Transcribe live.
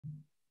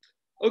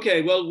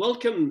Okay, well,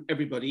 welcome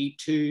everybody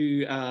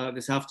to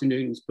this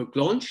afternoon's book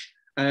launch.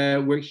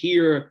 We're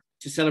here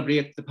to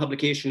celebrate the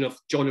publication of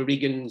John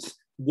O'Regan's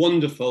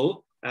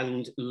wonderful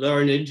and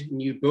learned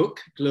new book,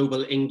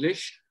 Global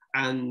English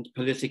and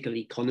Political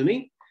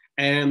Economy.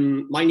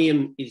 My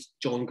name is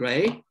John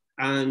Gray,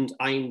 and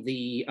I'm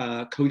the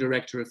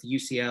co-director of the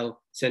UCL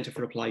Centre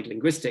for Applied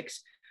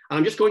Linguistics. And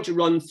I'm just going to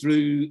run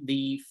through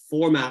the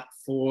format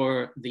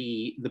for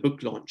the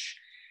book launch.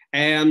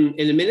 In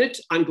a minute,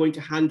 I'm going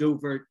to hand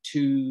over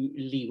to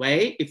Li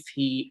Wei if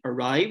he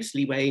arrives.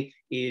 Li Wei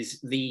is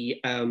the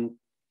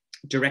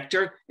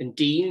director and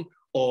dean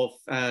of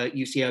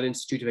UCL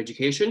Institute of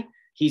Education.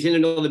 He's in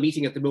another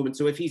meeting at the moment,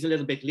 so if he's a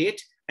little bit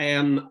late,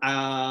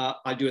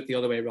 I'll do it the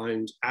other way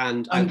around,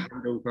 and I'll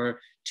hand over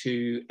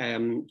to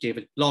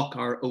David Block,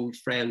 our old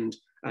friend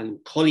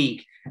and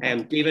colleague.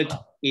 David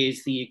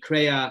is the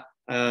ICREA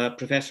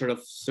Professor of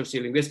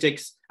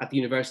Sociolinguistics at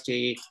the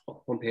Universitat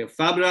Pompeu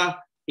Fabra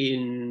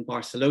in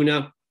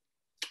Barcelona,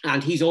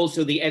 and he's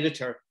also the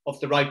editor of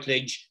the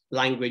Routledge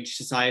Language,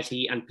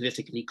 Society and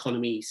Political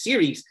Economy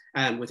series,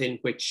 within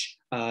which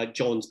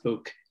John's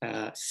book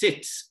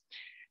sits.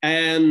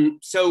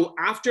 So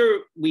after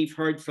we've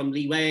heard from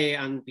Li Wei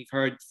and we've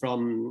heard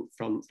from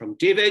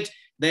David,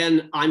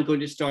 then I'm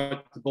going to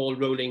start the ball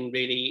rolling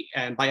really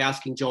by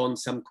asking John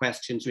some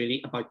questions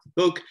really about the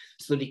book,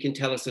 so that he can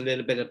tell us a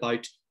little bit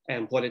about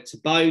what it's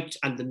about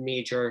and the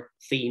major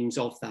themes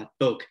of that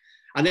book.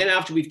 And then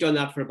after we've done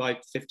that for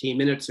about 15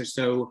 minutes or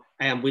so,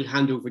 we'll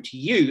hand over to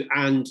you,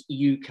 and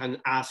you can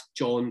ask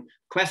John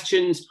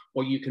questions,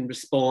 or you can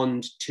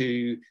respond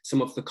to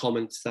some of the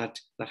comments that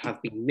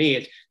have been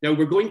made. Now,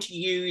 we're going to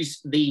use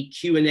the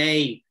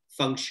Q&A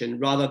function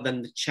rather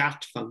than the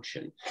chat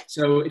function.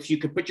 So if you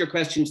could put your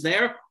questions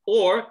there,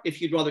 or if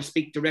you'd rather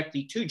speak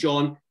directly to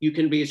John, you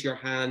can raise your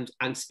hand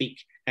and speak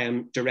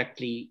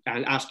directly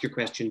and ask your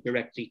question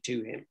directly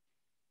to him.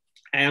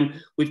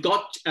 We've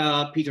got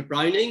Peter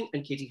Browning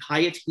and Katie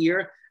Hyatt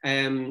here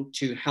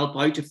to help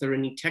out if there are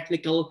any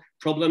technical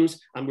problems,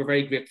 and we're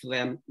very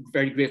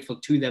grateful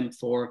to them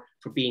for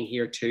being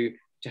here to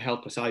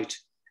help us out.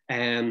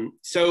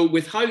 So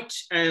without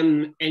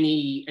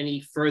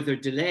any further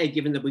delay,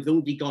 given that we've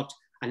only got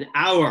an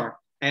hour,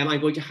 I'm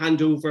going to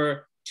hand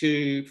over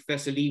to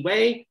Professor Li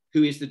Wei,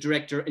 who is the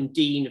Director and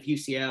Dean of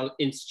UCL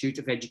Institute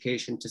of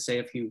Education, to say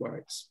a few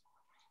words.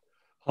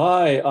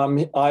 Hi,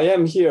 I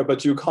am here,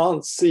 but you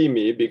can't see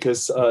me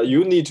because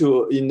you need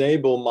to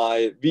enable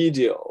my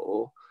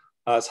video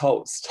as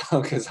host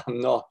because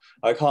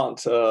I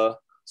can't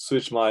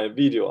switch my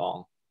video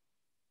on.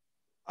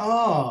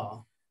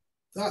 Oh,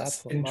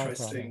 that's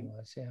interesting.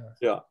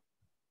 Yeah,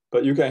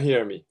 but you can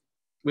hear me.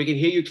 We can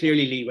hear you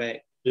clearly, Li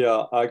Wei.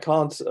 Yeah, I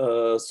can't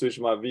switch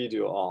my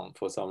video on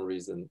for some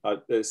reason.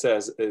 It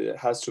says it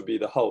has to be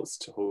the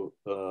host who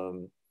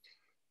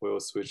will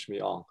switch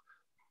me on.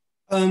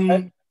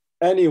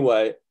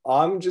 Anyway,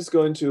 I'm just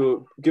going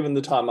to, given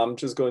the time, I'm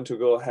just going to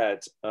go ahead,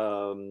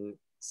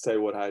 say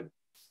what I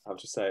have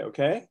to say,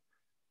 okay?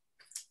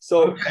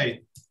 So,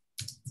 okay.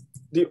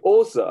 The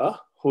author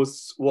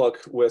whose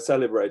work we're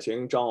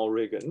celebrating, John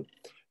O'Regan,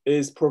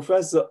 is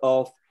Professor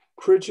of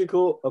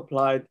Critical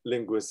Applied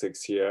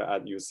Linguistics here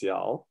at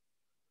UCL.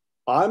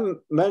 I'm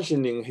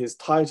mentioning his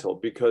title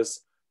because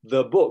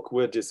the book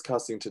we're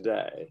discussing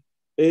today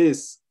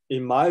is,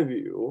 in my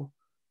view,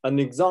 an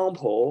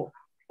example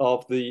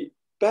of the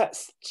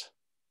best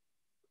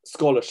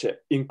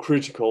scholarship in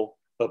critical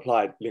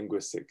applied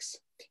linguistics.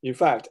 In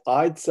fact,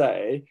 I'd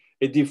say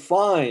it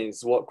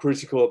defines what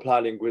critical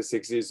applied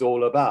linguistics is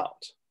all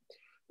about.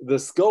 The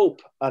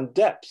scope and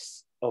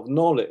depth of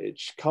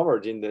knowledge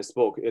covered in this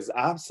book is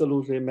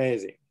absolutely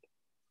amazing.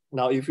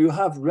 Now, if you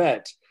have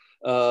read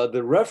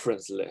the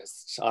reference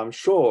list, I'm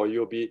sure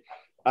you'll be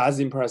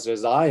as impressed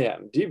as I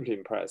am, deeply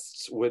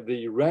impressed with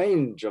the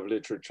range of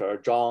literature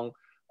John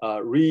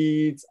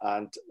reads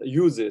and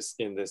uses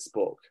in this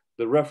book.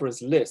 The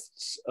reference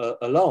list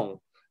alone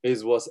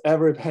is worth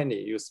every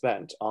penny you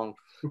spent on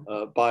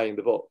buying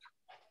the book.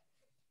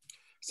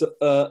 So,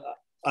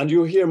 and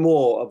you'll hear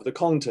more of the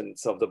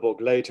contents of the book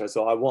later,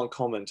 so I won't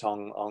comment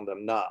on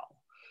them now.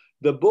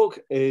 The book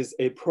is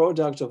a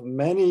product of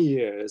many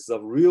years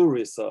of real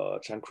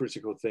research and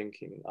critical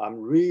thinking. I'm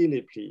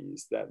really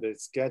pleased that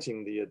it's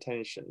getting the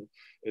attention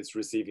it's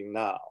receiving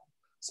now.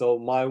 So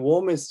my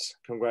warmest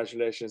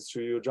congratulations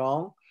to you,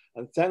 John.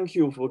 And thank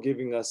you for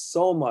giving us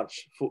so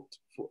much food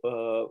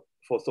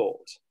for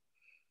thought.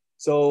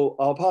 So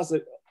I'll pass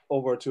it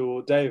over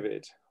to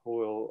David, who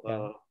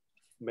will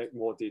make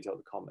more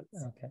detailed comments.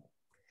 Okay.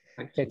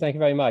 Okay, thank you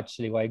very much,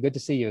 Li Wei. Good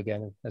to see you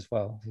again as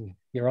well.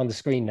 You're on the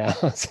screen now,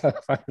 so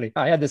finally,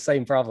 I had the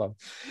same problem.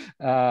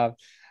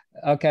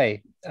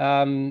 Okay,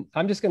 I'm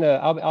just gonna,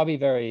 I'll be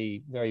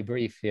very, very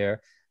brief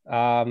here.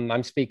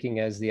 I'm speaking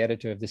as the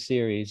editor of the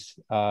series,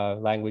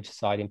 Language,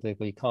 Society, and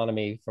Political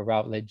Economy for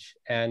Routledge.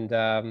 And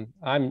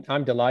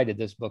I'm delighted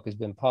this book has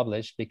been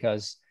published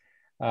because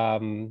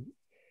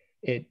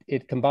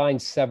it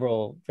combines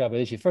several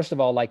issues. First of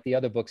all, like the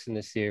other books in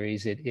the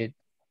series, it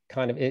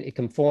kind of, it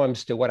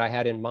conforms to what I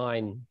had in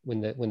mind when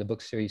the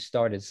book series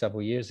started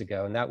several years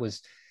ago. And that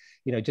was,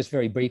 you know, just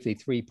very briefly,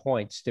 3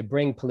 points: to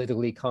bring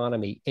political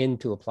economy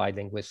into applied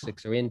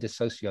linguistics, or into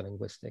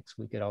sociolinguistics,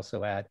 we could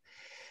also add.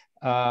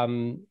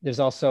 There's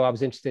also, I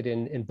was interested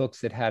in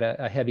books that had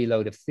a heavy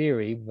load of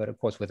theory, but of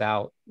course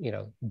without, you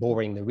know,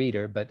 boring the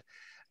reader, but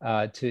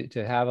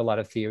to have a lot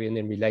of theory and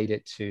then relate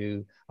it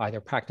to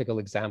either practical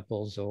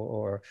examples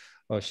or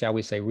shall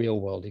we say real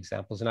world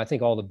examples. And I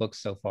think all the books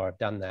so far have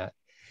done that.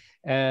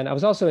 And I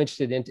was also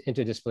interested in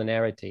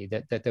interdisciplinarity,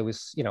 that there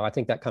was, you know, I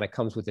think that kind of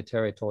comes with the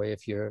territory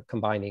if you're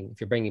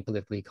bringing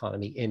political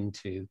economy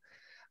into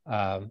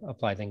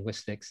applied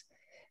linguistics.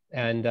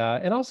 And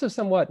also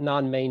somewhat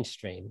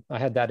non-mainstream. I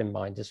had that in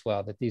mind as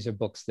well, that these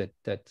are books that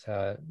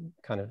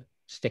kind of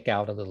stick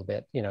out a little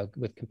bit, you know,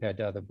 with compared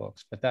to other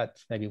books. But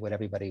that's maybe what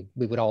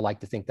we would all like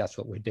to think that's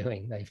what we're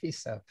doing, maybe.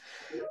 So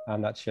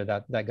I'm not sure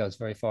that goes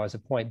very far as a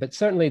point. But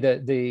certainly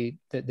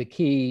the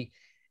key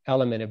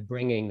element of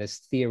bringing this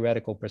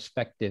theoretical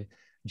perspective,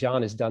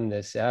 John has done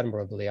this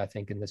admirably, I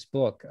think, in this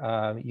book.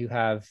 You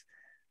have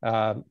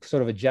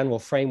sort of a general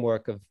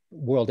framework of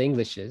world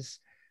Englishes,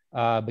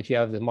 but you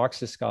have the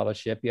Marxist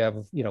scholarship, you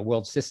have, you know,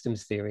 world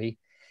systems theory,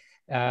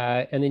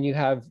 and then you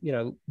have, you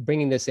know,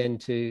 bringing this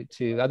into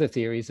other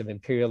theories of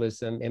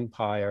imperialism,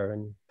 empire,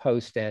 and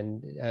post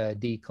and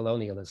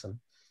decolonialism.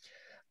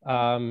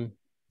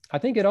 I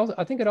think it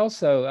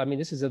also, I mean,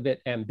 this is a bit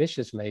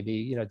ambitious maybe,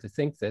 you know, to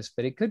think this,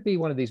 but it could be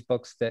one of these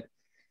books that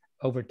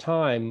over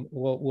time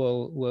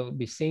will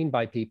be seen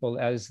by people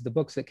as the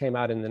books that came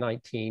out in the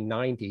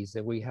 1990s,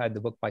 that we had the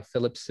book by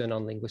Philipson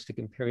on linguistic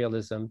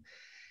imperialism,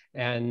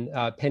 and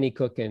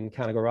Pennycook and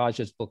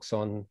Kanagaraja's books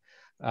on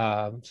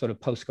sort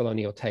of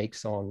post-colonial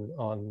takes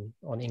on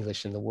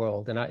English in the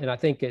world. And I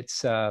think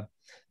it's,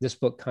 this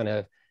book kind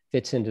of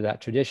fits into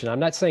that tradition.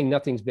 I'm not saying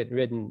nothing's been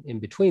written in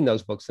between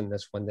those books and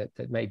this one that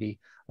maybe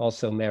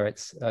also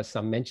merits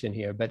some mention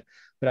here, but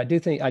I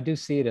do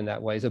see it in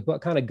that way as a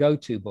book, kind of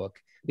go-to book,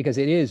 because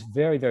it is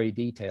very, very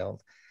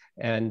detailed,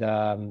 and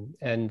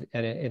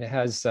it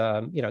has,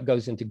 you know, it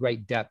goes into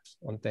great depth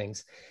on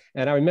things.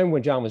 And I remember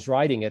when John was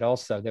writing it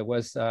also, there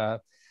was,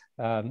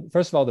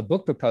 first of all, the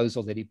book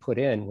proposal that he put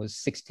in was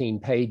 16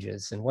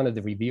 pages. And one of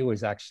the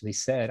reviewers actually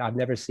said, "I've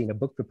never seen a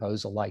book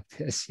proposal like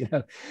this," you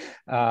know,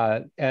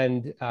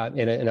 and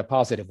in a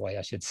positive way,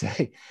 I should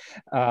say.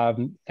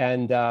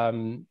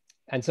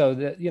 And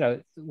so, you know,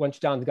 once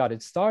John got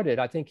it started,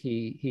 I think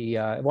he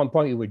at one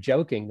point we were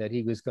joking that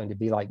he was going to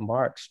be like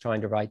Marx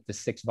trying to write the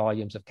 6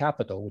 volumes of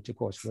Capital, which of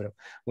course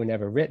were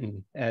never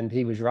written. And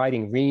he was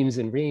writing reams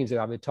and reams.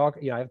 And I would talk,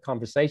 you know, I have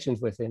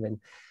conversations with him,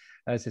 and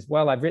I says,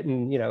 "Well, I've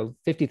written, you know,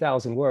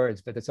 50,000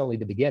 words, but it's only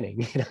the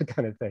beginning," you know,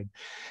 kind of thing.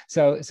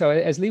 So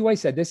as Li Wei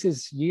said, this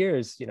is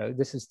years, you know,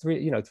 this is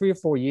 3 or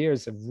 4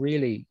 years of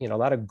really, you know,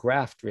 a lot of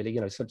graft, really,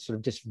 you know, sort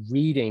of just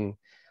reading,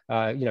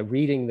 you know,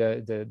 reading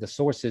the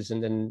sources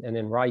and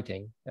then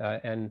writing.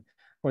 And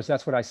of course,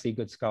 that's what I see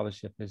good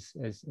scholarship as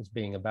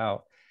being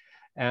about.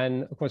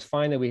 And of course,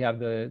 finally, we have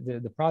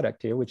the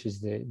product here, which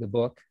is the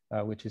book,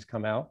 which has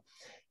come out.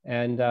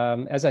 And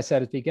as I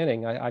said at the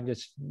beginning, I'm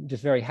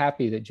just very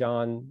happy that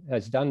John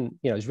has done,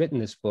 you know, has written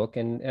this book.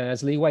 And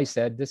as Li Wei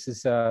said, this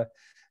is a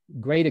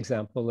great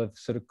example of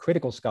sort of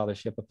critical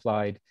scholarship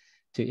applied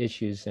to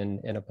issues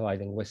in applied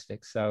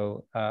linguistics.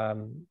 So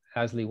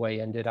as Li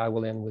Wei ended, I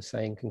will end with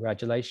saying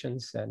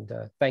congratulations and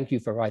thank you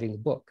for writing the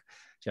book,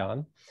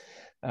 John.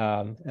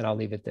 And I'll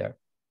leave it there.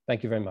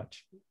 Thank you very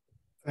much.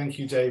 Thank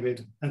you,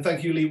 David. And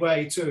thank you, Li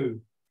Wei,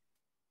 too.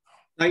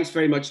 Thanks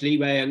very much, Li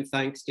Wei, and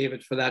thanks,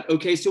 David, for that.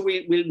 Okay, so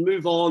we'll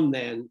move on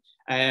then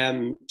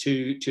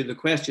to the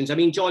questions. I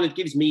mean, John, it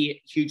gives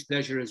me huge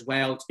pleasure as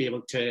well to be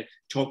able to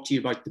talk to you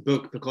about the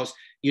book, because,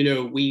 you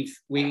know,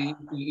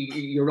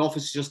 your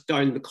office is just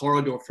down the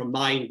corridor from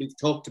mine. We've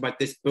talked about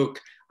this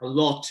book a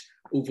lot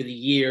over the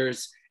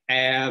years.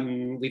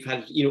 We've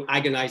had, you know,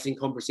 agonizing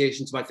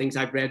conversations about things.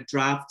 I've read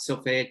drafts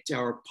of it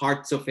or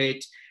parts of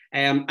it.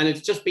 And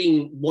it's just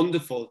been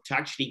wonderful to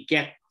actually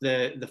get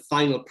the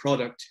final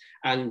product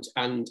and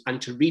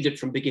to read it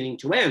from beginning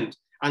to end.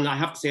 And I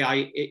have to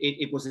say,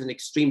 it was an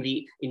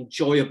extremely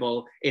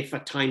enjoyable, if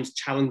at times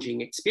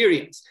challenging,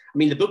 experience. I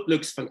mean, the book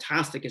looks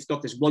fantastic. It's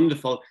got this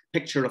wonderful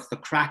picture of the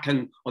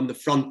Kraken on the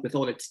front with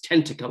all its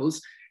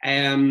tentacles.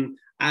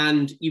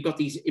 And you've got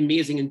these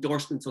amazing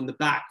endorsements on the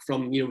back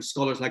from, you know,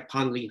 scholars like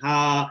Pan Li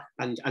Ha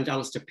and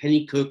Alistair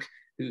Pennycook,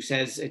 who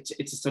says it's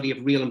a study of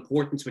real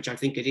importance, which I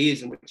think it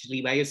is, and which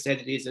Li Wei has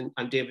said it is,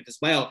 and David as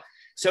well.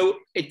 So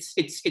it's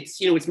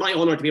you know, it's my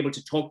honor to be able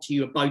to talk to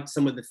you about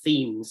some of the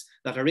themes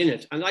that are in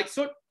it. And I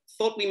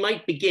thought we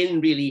might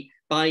begin really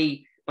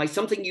by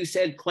something you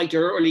said quite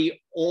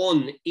early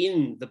on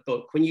in the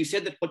book, when you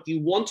said that what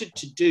you wanted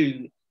to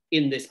do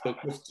in this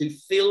book was to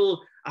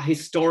fill a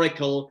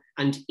historical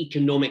and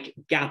economic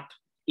gap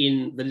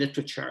in the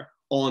literature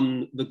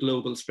on the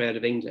global spread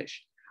of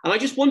English. And I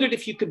just wondered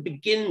if you could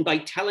begin by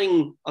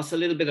telling us a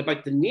little bit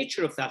about the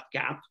nature of that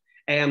gap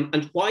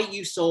and why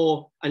you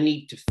saw a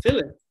need to fill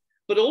it,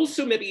 but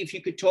also maybe if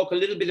you could talk a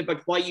little bit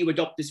about why you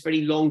adopt this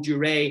very longue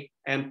durée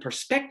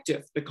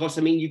perspective, because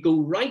I mean, you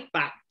go right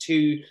back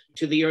to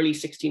the early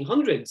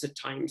 1600s at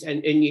times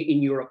and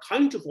in your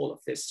account of all of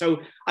this. So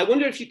I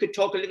wonder if you could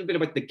talk a little bit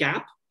about the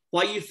gap,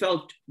 why you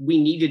felt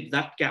we needed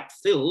that gap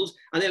filled,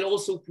 and then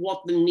also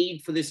what the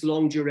need for this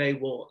longue durée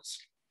was.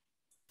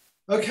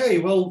 Okay,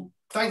 well,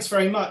 thanks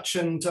very much,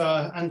 and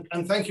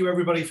thank you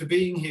everybody for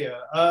being here.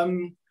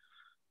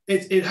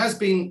 It has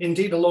been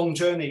indeed a long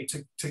journey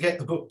to get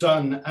the book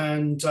done,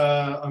 and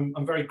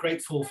I'm very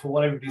grateful for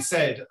what everybody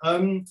said.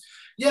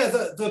 Yeah,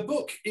 the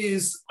book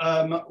is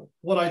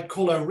what I'd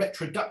call a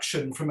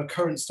retroduction from a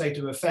current state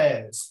of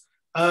affairs.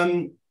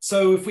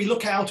 So if we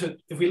look out at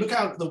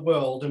the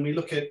world and we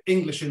look at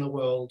English in the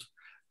world,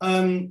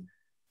 and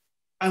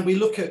we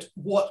look at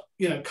what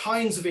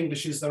kinds of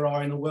Englishes there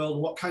are in the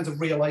world, what kinds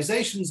of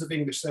realizations of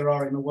English there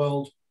are in the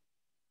world,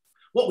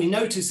 what we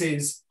notice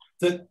is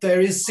that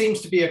there seems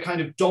to be a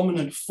kind of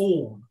dominant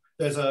form.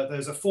 There's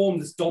a form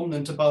that's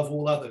dominant above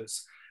all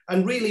others,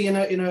 and really in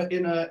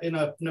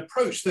an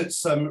approach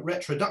that's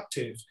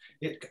retroductive,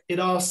 it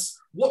asks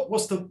what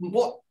must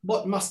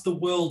the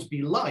world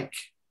be like.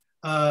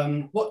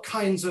 What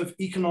kinds of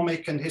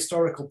economic and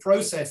historical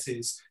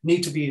processes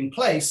need to be in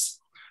place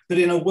that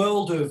in a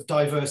world of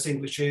diverse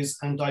Englishes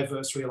and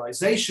diverse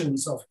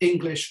realizations of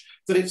English,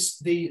 that it's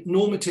the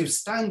normative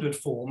standard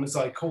form, as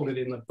I call it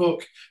in the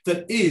book,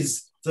 that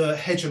is the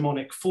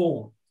hegemonic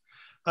form.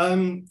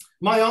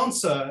 My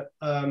answer,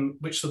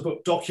 which the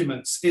book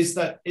documents, is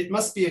that it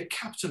must be a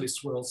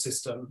capitalist world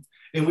system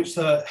in which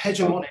the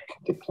hegemonic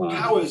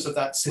powers of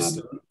that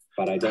system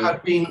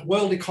have been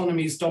world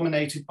economies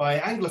dominated by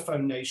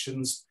Anglophone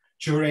nations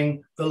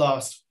during the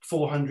last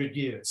 400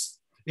 years,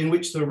 in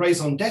which the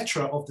raison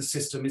d'etre of the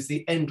system is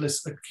the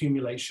endless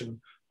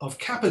accumulation of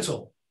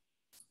capital.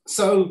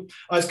 So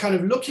I was kind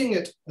of looking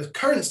at the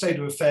current state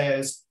of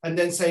affairs and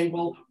then saying,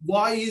 well,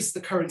 why is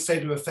the current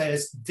state of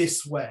affairs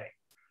this way?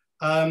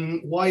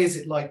 Why is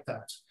it like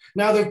that?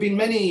 Now, there have been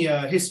many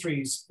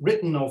histories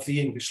written of the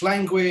English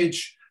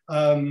language,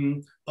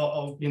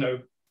 of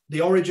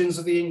the origins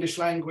of the English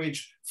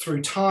language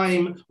through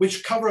time,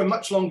 which cover a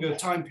much longer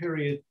time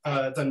period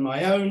than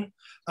my own.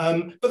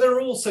 But there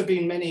have also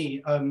been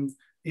many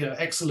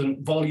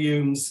excellent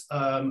volumes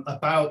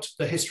about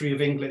the history of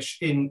English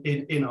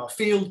in our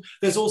field.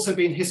 There's also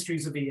been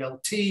histories of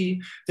ELT.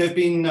 There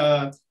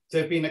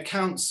have been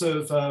accounts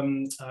of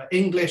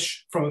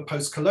English from a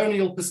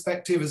post-colonial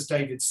perspective, as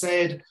David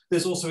said.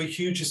 There's also a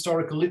huge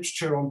historical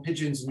literature on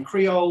pidgins and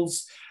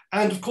creoles.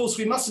 And of course,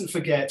 we mustn't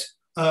forget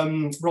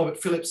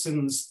Robert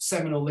Phillipson's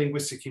seminal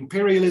Linguistic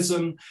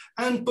Imperialism,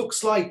 and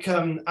books like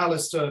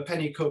Alistair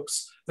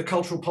Pennycook's The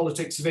Cultural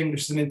Politics of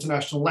English as an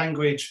International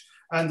Language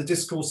and The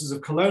Discourses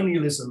of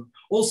Colonialism.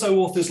 Also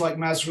authors like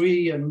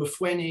Masri and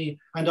Mufwini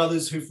and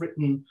others who've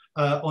written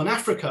on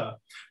Africa.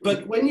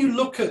 But when you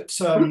look at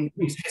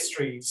these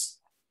histories,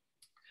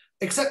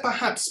 except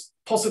perhaps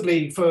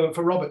possibly for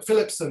Robert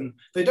Phillipson,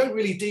 they don't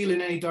really deal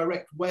in any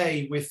direct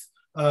way with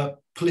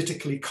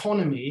political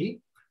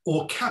economy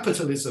or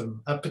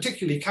capitalism,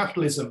 particularly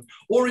capitalism,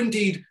 or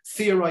indeed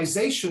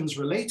theorizations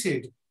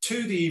related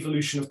to the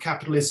evolution of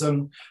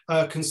capitalism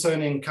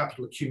concerning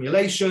capital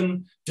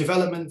accumulation,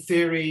 development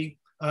theory,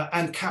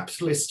 and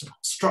capitalist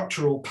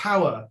structural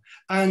power.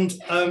 And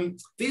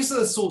these are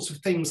the sorts of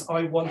things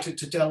I wanted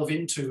to delve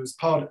into as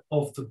part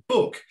of the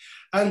book.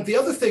 And the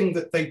other thing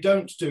that they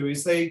don't do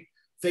is they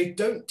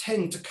don't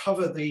tend to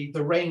cover the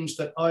range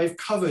that I've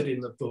covered in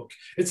the book.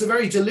 It's a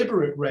very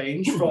deliberate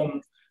range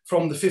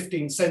from the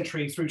 15th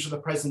century through to the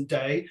present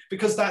day,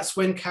 because that's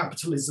when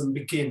capitalism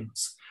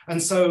begins.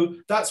 And so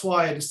that's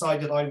why I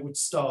decided I would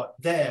start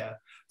there.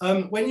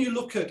 When you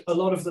look at a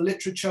lot of the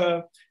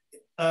literature,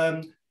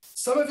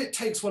 some of it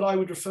takes what I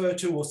would refer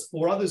to,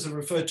 or others have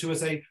referred to,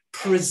 as a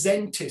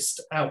presentist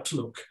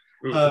outlook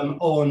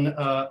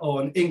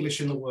on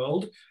English in the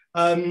world,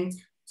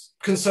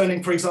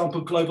 concerning, for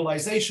example,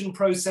 globalization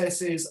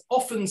processes,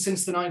 often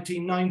since the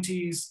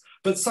 1990s,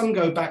 but some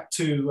go back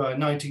to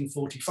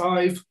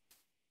 1945.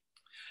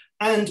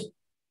 And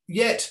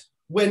yet,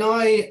 when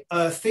I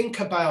think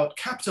about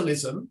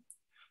capitalism,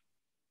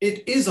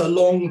 it is a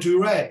longue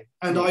durée,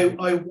 and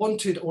I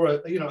wanted, or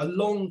a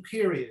long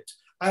period.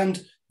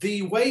 And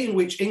the way in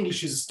which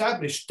English is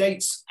established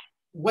dates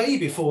way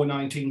before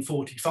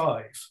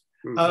 1945.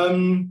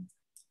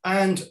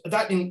 And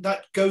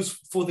that goes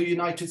for the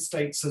United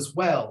States as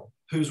well,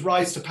 whose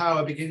rise to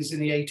power begins in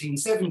the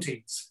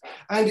 1870s.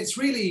 And it's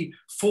really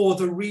for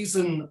the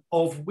reason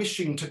of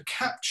wishing to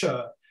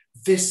capture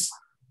this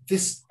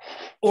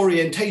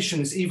orientation,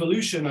 this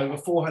evolution over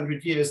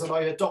 400 years, that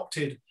I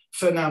adopted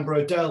Fernand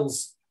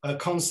Braudel's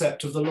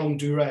concept of the longue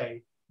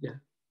durée. Yeah.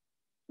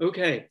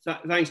 Okay,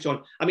 thanks,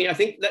 John. I mean, I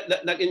think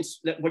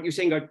that what you're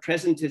saying about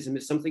presentism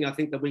is something I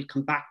think that we'll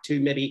come back to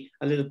maybe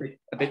a little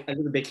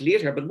bit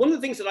later. But one of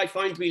the things that I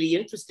found really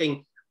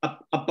interesting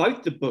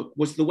about the book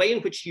was the way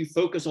in which you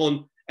focus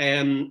on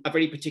a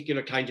very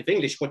particular kind of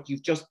English, what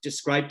you've just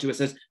described to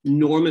us as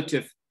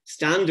normative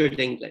standard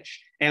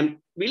English,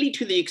 really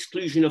to the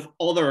exclusion of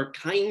other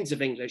kinds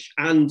of English.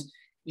 And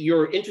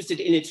you're interested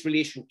in its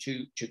relation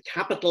to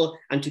capital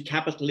and to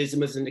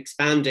capitalism as an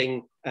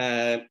expanding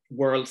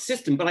world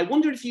system. But I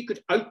wonder if you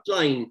could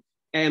outline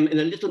in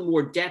a little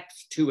more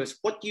depth to us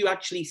what you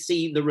actually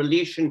see the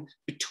relation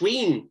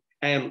between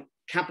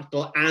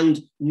capital and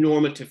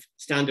normative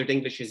standard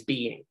English as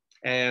being.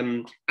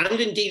 And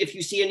indeed, if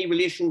you see any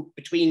relation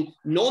between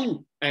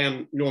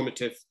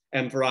non-normative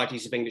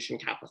varieties of English and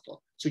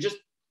capital. So just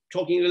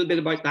talking a little bit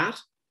about that.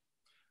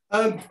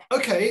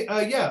 Okay,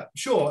 yeah,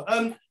 sure.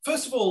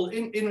 First of all,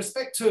 in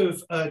respect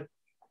of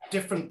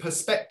different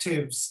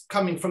perspectives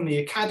coming from the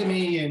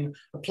academy in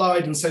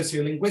applied and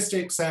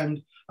sociolinguistics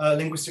and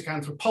linguistic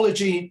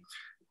anthropology,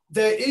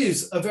 there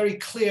is a very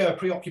clear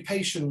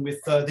preoccupation with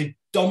the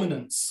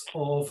dominance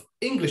of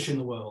English in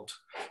the world,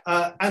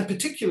 and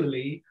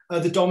particularly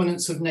the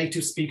dominance of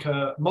native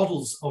speaker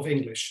models of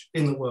English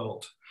in the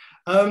world.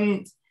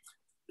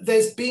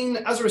 There's been,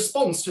 as a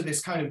response to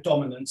this kind of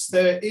dominance,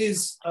 there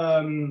is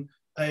a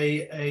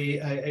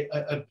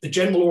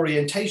general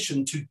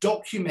orientation to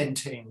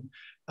documenting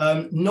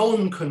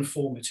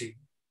non-conformity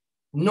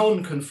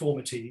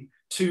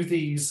to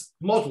these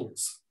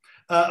models,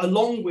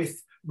 along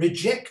with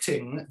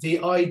rejecting the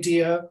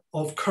idea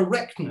of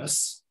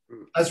correctness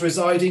as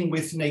residing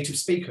with native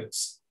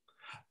speakers.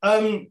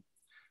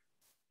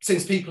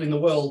 Since people in the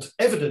world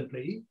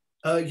evidently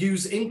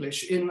use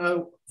English in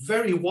a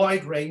very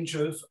wide range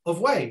of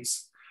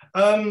ways.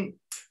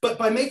 But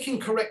by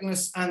making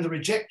correctness and the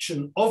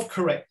rejection of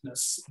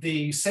correctness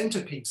the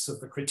centerpiece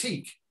of the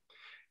critique,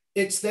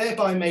 it's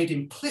thereby made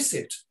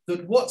implicit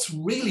that what's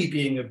really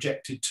being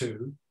objected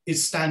to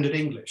is standard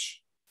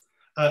English,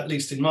 at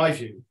least in my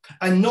view,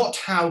 and not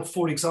how,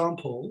 for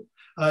example,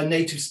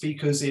 native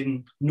speakers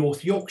in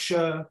North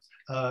Yorkshire,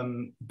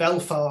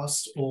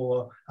 Belfast,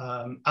 or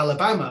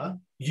Alabama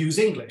use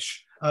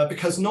English.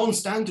 Because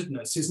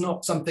non-standardness is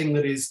not something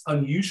that is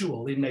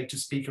unusual in native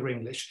speaker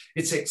English,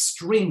 it's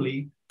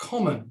extremely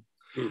common.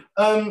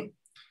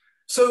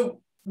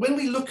 So when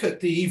we look at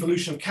the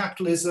evolution of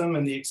capitalism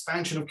and the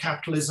expansion of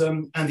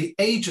capitalism and the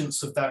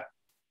agents of that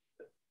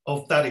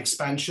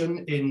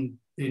expansion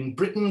in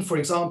Britain, for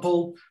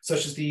example,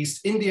 such as the East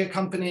India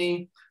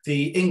Company,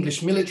 the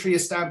English military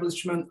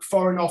establishment,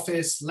 foreign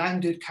office,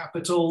 landed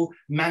capital,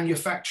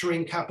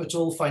 manufacturing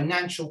capital,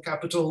 financial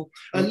capital,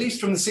 at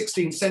least from the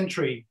 16th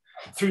century,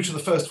 through to the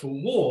First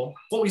World War,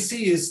 what we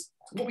see is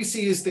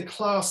the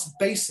class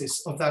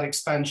basis of that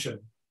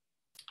expansion.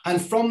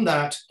 And from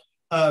that,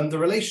 the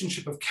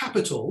relationship of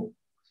capital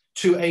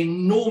to a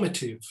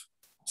normative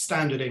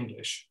standard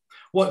English,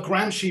 what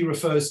Gramsci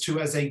refers to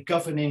as a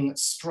governing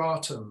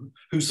stratum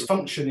whose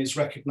function is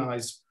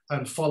recognized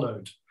and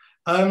followed.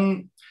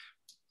 In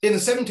the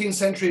 17th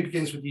century, it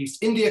begins with the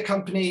East India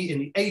Company. In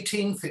the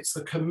 18th, it's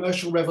the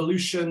commercial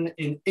revolution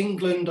in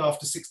England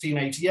after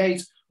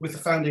 1688, with the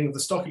founding of the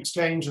Stock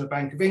Exchange and the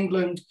Bank of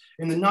England.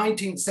 In the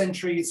 19th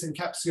century, it's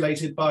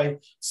encapsulated by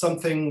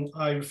something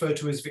I refer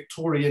to as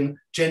Victorian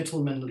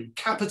gentlemanly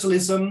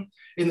capitalism.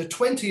 In the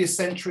 20th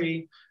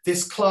century,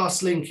 this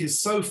class link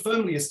is so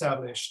firmly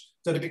established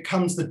that it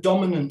becomes the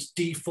dominant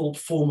default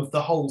form of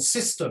the whole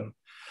system.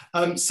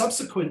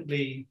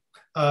 Subsequently,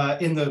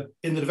 in the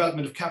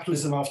development of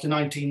capitalism after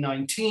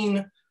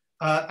 1919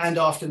 and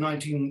after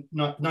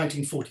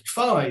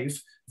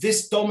 1945,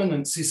 this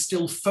dominance is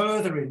still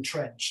further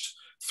entrenched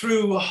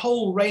through a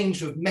whole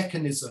range of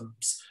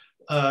mechanisms,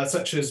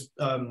 such as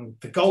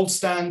the gold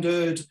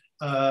standard,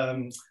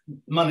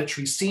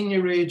 monetary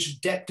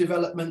seigniorage, debt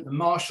development, the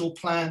Marshall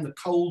Plan, the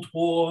Cold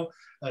War,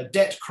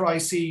 debt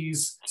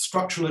crises,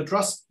 structural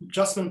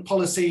adjustment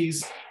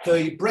policies,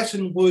 the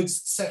Bretton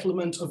Woods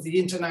settlement of the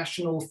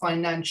international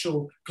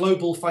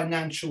global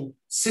financial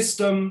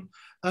system.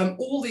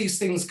 All these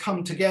things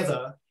come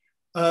together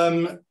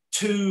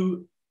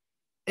to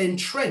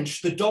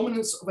entrench the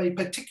dominance of a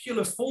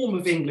particular form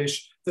of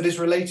English that is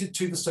related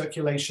to the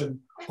circulation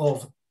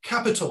of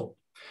capital.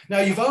 Now,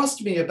 you've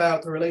asked me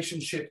about the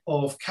relationship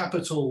of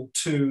capital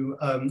to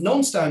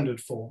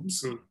non-standard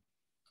forms.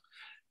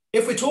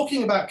 If we're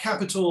talking about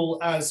capital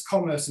as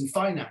commerce and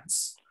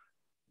finance,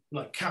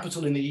 like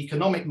capital in the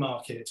economic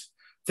market,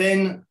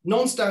 then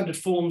non-standard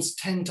forms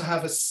tend to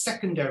have a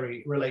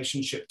secondary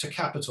relationship to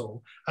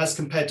capital as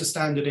compared to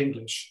standard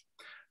English.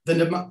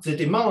 The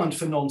demand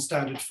for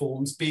non-standard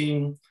forms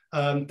being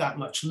that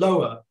much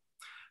lower.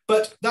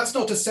 But that's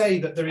not to say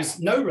that there is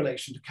no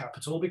relation to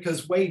capital,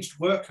 because waged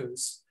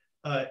workers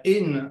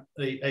in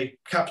a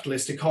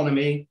capitalist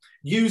economy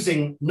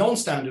using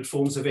non-standard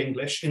forms of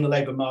English in the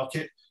labor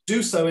market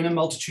do so in a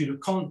multitude of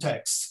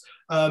contexts,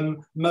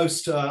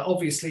 most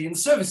obviously in the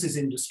services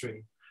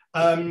industry.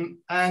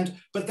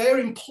 But they are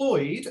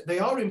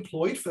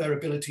employed for their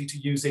ability to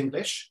use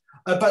English,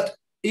 but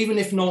even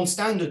if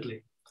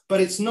non-standardly. But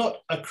it's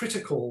not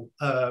critical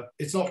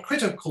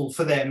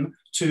for them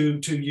to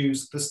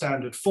use the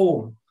standard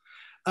form.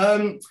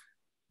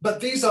 But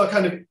these are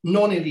kind of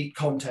non-elite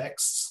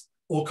contexts,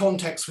 or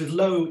contexts with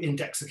low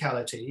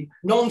indexicality.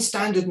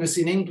 Non-standardness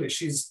in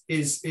English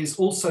is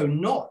also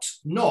not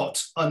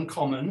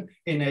uncommon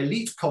in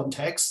elite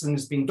contexts and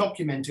has been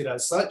documented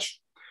as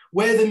such,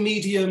 where the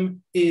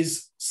medium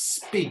is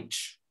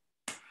speech.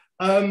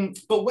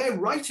 But where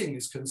writing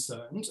is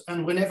concerned,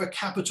 and whenever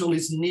capital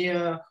is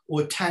near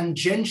or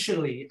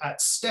tangentially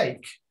at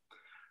stake,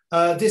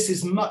 this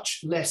is much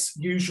less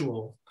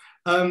usual.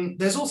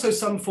 There's also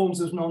some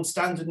forms of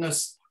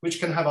non-standardness which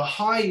can have a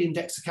high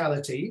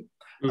indexicality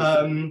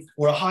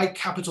or a high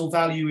capital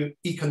value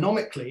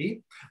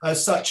economically,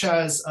 such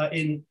as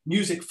in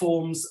music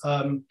forms,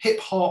 hip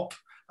hop,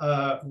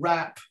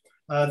 rap,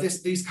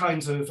 these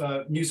kinds of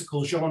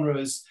musical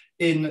genres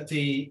in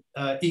the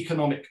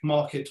economic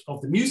market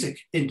of the music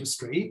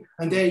industry.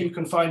 And there you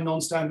can find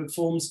non-standard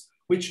forms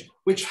which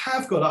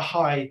have got a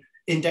high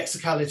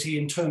indexicality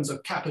in terms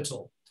of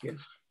capital. Yeah.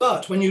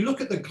 But when you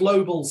look at the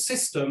global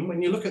system,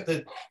 when you look at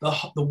the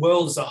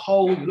world as a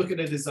whole, you look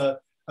at it as a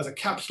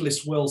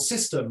capitalist world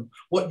system,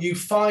 what you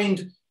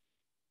find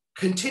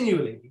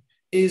continually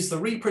is the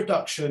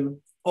reproduction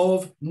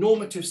of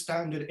normative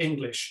standard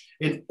English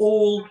in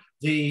all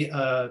the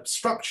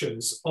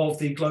structures of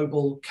the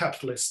global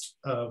capitalist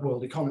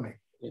world economy.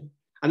 Yeah.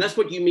 And that's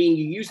what you mean.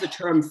 You use the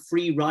term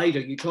free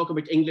rider. You talk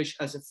about English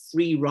as a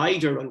free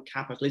rider on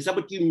capital. Is that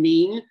what you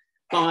mean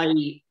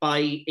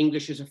by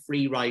English as a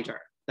free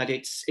rider? That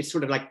it's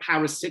sort of like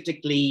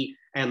parasitically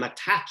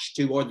attached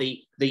to, or the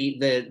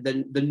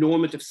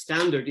normative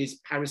standard is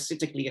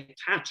parasitically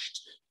attached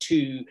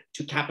to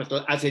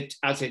capital as it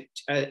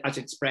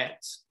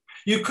spreads.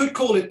 You could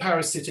call it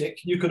parasitic.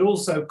 You could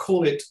also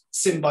call it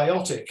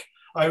symbiotic.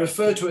 I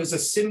refer to it as a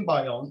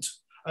symbiont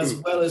as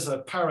well as a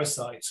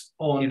parasite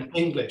on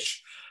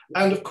English.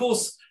 And of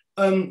course,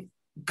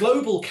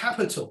 global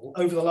capital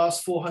over the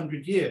last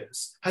 400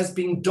 years has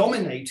been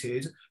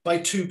dominated by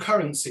two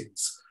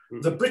currencies,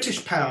 the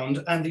British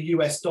pound and the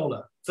US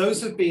dollar.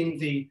 Those have been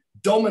the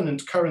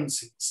dominant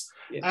currencies.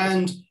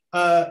 And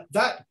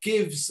that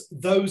gives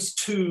those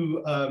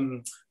two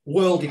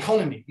world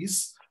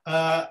economies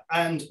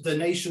and the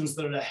nations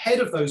that are ahead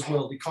of those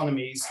world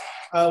economies,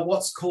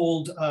 what's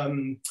called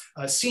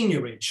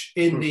seigniorage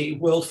in the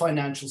world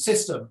financial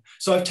system.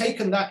 So I've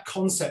taken that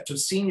concept of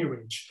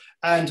seigniorage,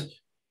 and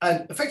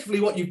effectively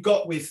what you've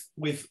got with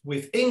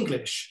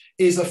English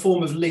is a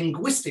form of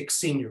linguistic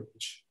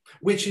seigniorage,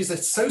 which is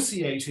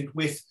associated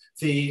with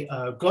the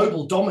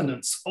global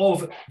dominance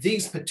of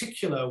these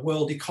particular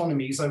world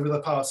economies over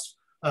the past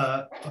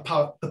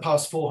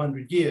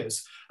 400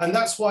 years. And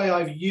that's why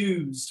I've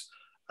used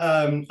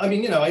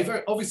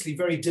I obviously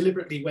very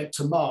deliberately went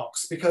to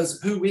Marx, because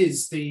who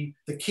is the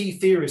key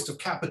theorist of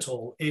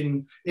capital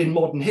in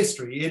modern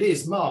history? It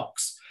is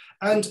Marx.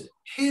 And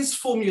his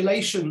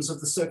formulations of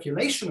the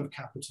circulation of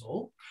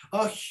capital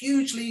are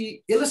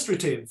hugely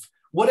illustrative.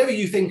 Whatever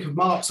you think of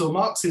Marx or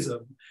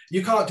Marxism,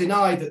 you can't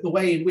deny that the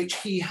way in which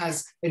he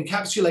has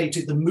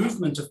encapsulated the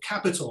movement of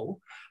capital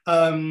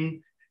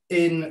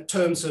in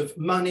terms of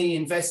money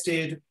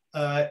invested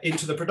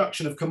into the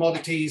production of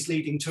commodities,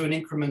 leading to an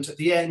increment at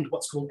the end,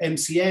 what's called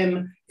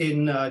MCM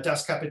in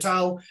Das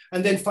Kapital.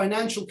 And then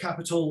financial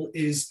capital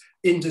is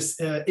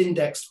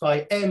indexed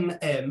by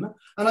MM.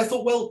 And I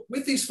thought, well,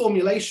 with these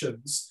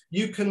formulations,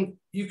 you can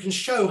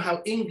show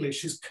how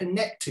English is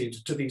connected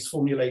to these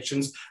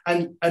formulations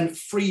and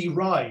free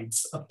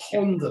rides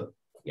upon them.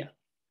 Yeah.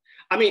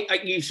 I mean,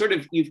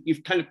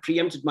 you've kind of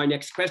preempted my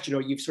next question,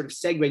 or you've sort of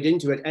segued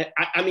into it.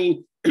 I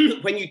mean,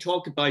 when you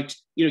talk about,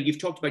 you've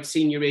talked about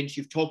seigniorage,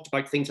 you've talked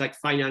about things like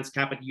finance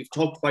capital, you've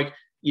talked about,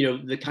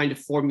 the kind of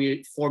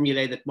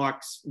formulae that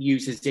Marx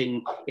uses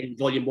in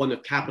volume 1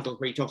 of Capital,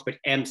 where he talks about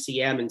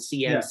MCM and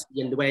CMC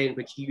and the way in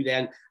which you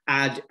then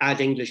add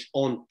English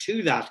on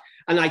to that.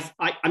 And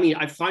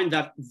I find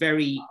that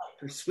very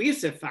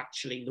persuasive,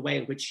 actually, the way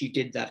in which you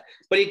did that.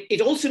 But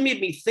it also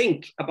made me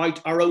think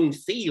about our own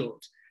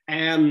field.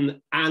 And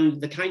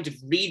the kind of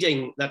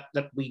reading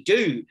that we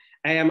do.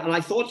 And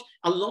I thought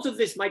a lot of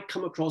this might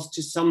come across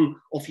to some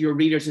of your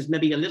readers as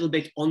maybe a little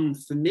bit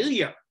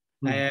unfamiliar.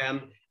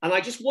 And I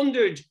just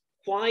wondered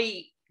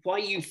why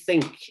you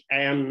think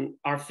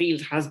our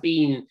field has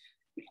been,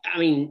 I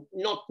mean,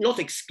 not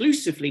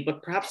exclusively,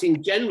 but perhaps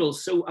in general,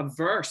 so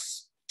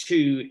averse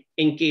to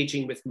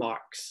engaging with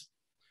Marx.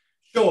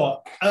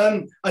 Sure.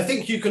 I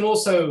think you can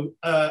also,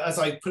 as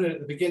I put it at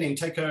the beginning,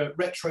 take a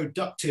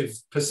retroductive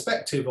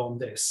perspective on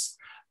this.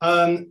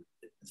 It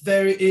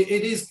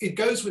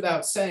goes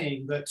without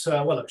saying that,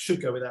 well, it should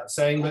go without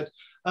saying that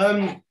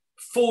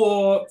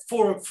for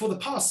the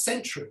past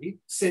century,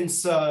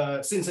 since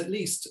at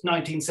least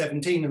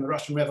 1917 and the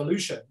Russian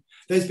Revolution,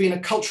 there's been a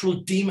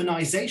cultural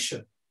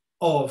demonization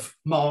of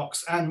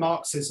Marx and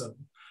Marxism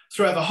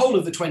throughout the whole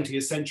of the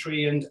 20th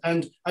century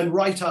and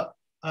right up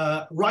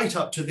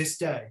to this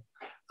day.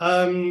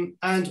 And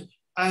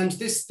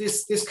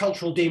this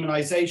cultural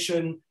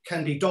demonization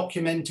can be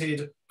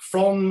documented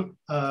from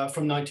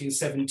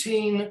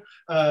 1917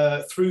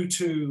 through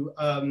to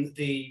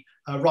the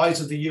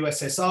rise of the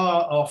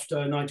USSR after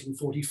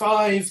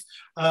 1945,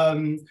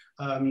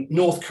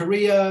 North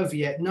Korea,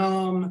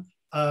 Vietnam,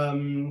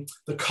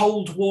 the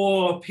Cold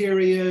War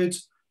period,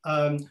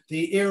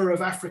 the era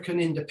of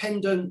African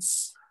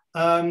independence.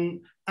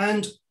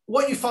 And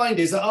what you find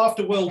is that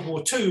after World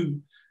War II,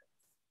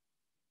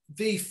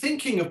 the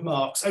thinking of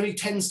Marx only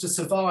tends to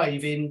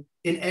survive in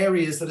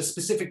areas that are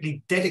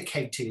specifically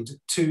dedicated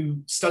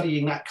to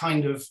studying that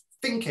kind of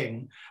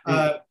thinking,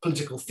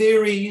 political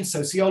theory,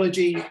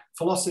 sociology,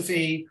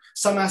 philosophy,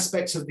 some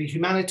aspects of the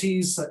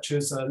humanities, such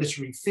as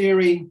literary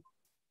theory.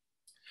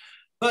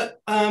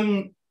 But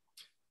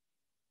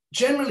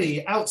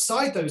generally,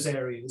 outside those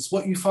areas,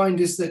 what you find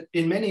is that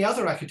in many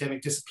other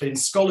academic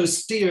disciplines, scholars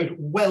steered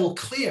well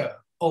clear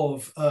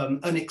of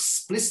an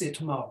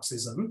explicit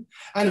Marxism.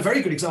 And a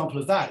very good example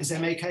of that is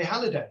M.A.K.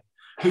 Halliday,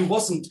 who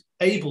wasn't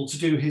able to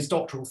do his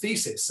doctoral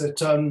thesis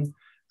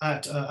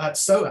at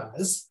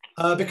SOAS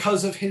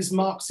because of his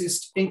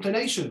Marxist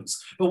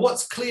inclinations. But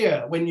what's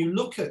clear when you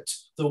look at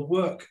the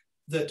work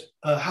that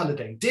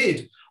Halliday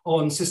did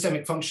on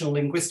systemic functional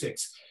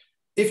linguistics,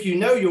 if you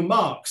know your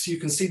Marx, you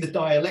can see the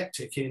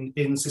dialectic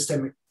in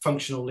systemic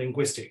functional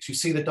linguistics. You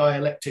see the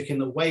dialectic in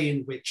the way in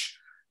which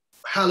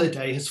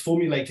Halliday has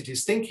formulated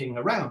his thinking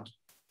around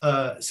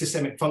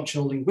systemic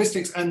functional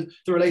linguistics and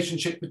the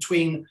relationship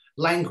between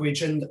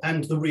language and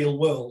the real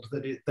world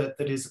that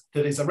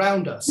is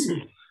around us.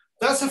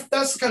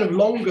 That's kind of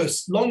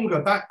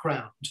longer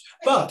background.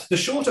 But the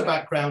shorter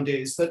background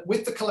is that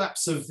with the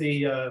collapse of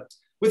the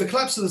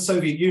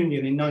Soviet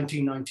Union in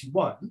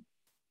 1991,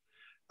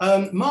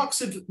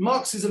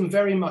 Marxism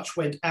very much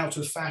went out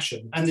of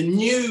fashion, and the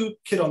new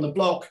kid on the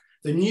block,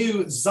 the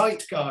new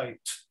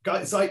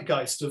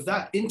zeitgeist of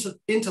that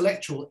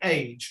intellectual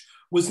age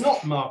was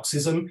not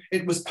Marxism,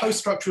 it was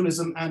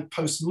post-structuralism and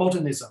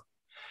postmodernism.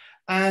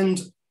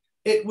 And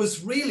it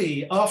was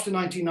really after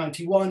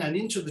 1991 and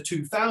into the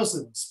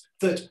 2000s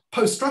that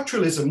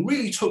post-structuralism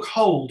really took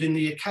hold in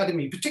the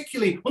academy,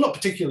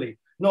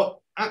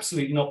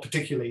 absolutely not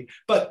particularly,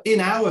 but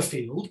in our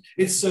field,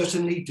 it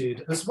certainly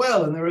did as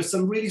well. And there are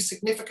some really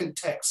significant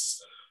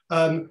texts.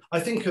 I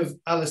think of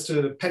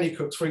Alistair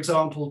Pennycook's, for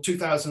example,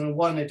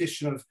 2001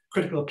 edition of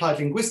Critical Applied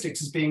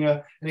Linguistics as being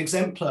an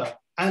exemplar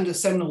and a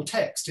seminal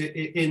text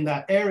in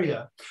that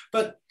area.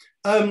 But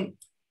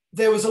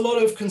there was a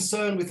lot of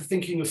concern with the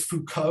thinking of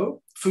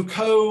Foucault.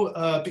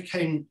 Foucault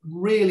became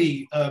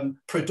really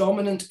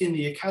predominant in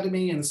the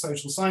academy and the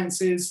social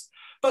sciences,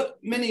 but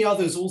many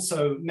others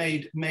also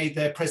made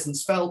their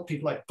presence felt,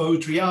 people like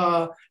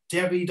Baudrillard,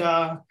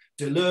 Derrida,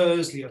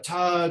 Deleuze,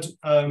 Lyotard,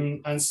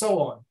 and so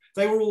on.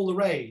 They were all the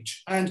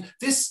rage. And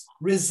this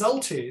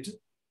resulted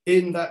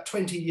in that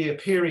 20-year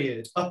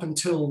period up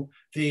until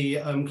the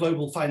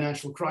global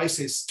financial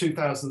crisis,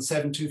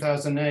 2007,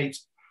 2008.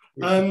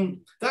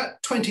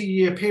 That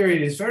 20-year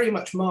period is very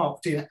much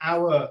marked in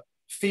our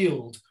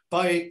field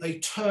by a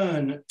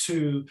turn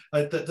to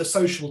the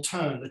social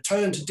turn, the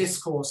turn to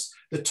discourse,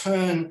 the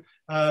turn,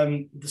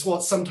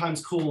 what's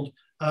sometimes called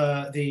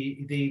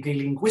the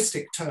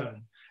linguistic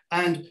turn.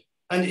 And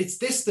it's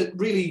this that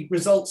really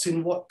results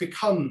in what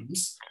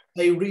becomes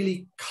a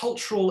really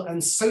cultural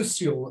and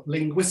social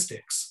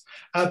linguistics.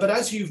 But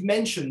as you've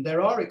mentioned,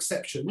 there are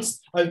exceptions.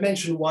 I've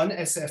mentioned one,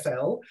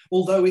 SFL,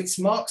 although its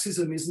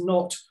Marxism is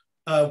not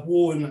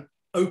worn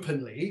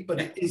openly, but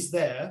it is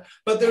there.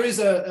 But there is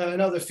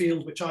another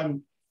field which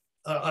I'm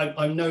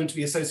known to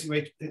be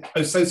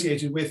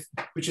associated with,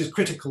 which is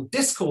critical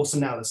discourse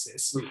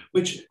analysis,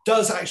 which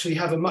does actually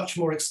have a much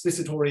more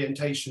explicit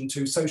orientation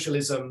to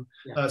socialism,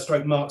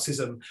 stroke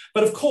Marxism.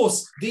 But of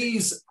course,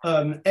 these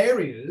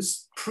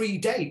areas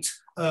predate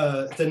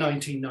the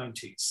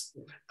 1990s.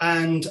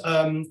 And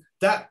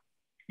that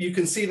you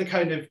can see the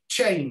kind of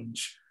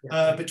change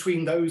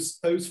between those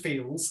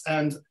fields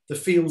and the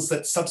fields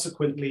that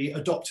subsequently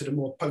adopted a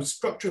more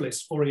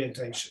post-structuralist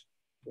orientation.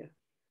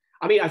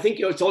 I mean, I think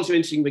it's also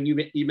interesting when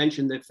you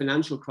mentioned the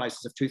financial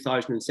crisis of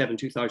 2007,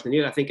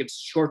 2008. I think it's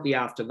shortly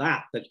after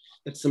that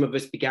some of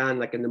us began,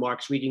 like in the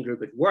Marx reading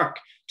group at work,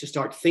 to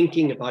start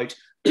thinking about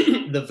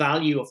the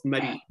value of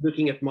maybe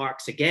looking at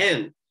Marx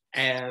again,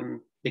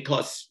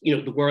 because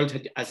the world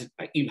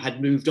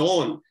had moved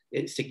on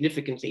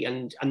significantly,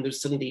 and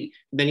there's suddenly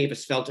many of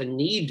us felt a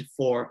need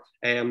for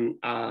a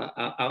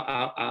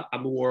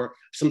more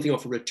something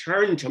of a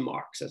return to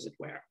Marx, as it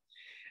were.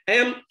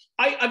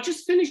 I've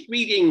just finished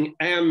reading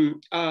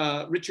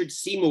Richard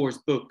Seymour's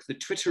book, The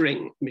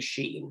Twittering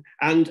Machine,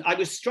 and I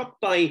was struck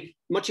by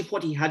much of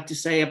what he had to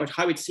say about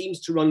how it seems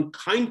to run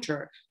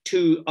counter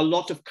to a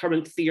lot of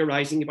current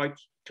theorizing about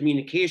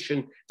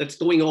communication that's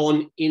going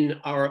on in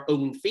our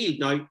own field.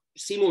 Now,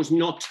 Seymour's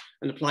not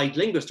an applied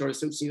linguist or a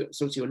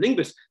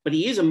sociolinguist, but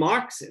he is a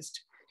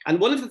Marxist. And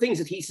one of the things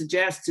that he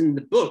suggests in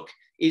the book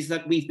is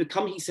that we've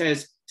become, he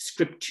says,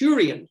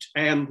 scripturient,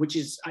 which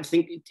is, I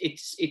think,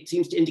 it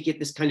seems to indicate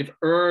this kind of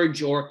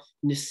urge or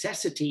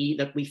necessity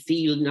that we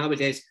feel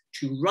nowadays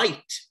to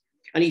write.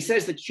 And he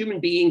says that human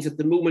beings at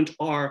the moment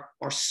are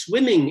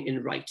swimming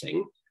in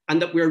writing,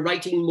 and that we're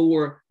writing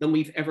more than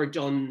we've ever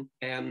done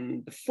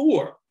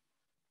before.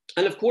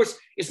 And of course,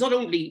 it's not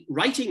only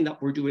writing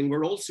that we're doing,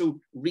 we're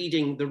also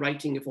reading the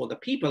writing of other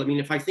people. I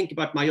mean, if I think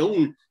about my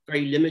own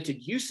very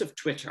limited use of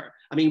Twitter,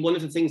 I mean, one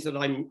of the things that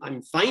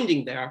I'm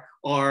finding there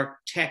are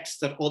texts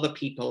that other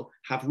people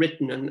have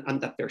written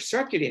and that they're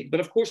circulating. But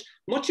of course,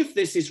 much of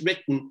this is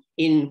written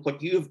in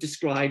what you have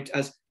described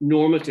as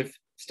normative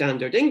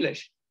standard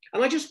English.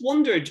 And I just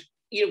wondered,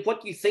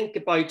 what you think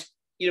about,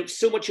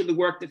 so much of the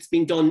work that's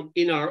been done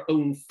in our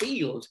own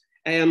field,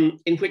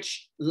 in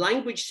which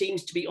language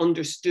seems to be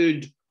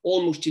understood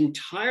almost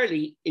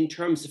entirely in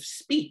terms of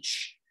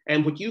speech,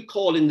 and what you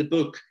call in the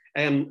book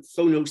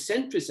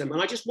phonocentrism.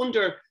 And I just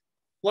wonder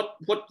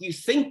what you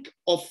think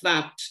of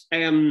that,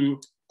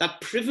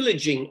 that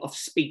privileging of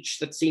speech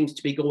that seems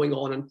to be going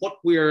on, and what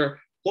we're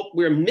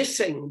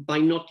missing by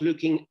not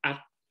looking at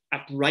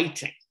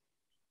writing.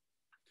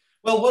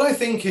 Well, what I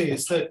think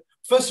is that,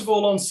 first of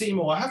all, on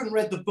Seymour, I haven't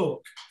read the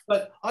book,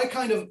 but I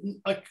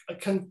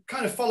can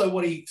kind of follow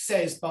what he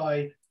says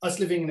by us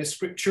living in a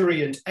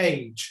scripturient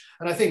age.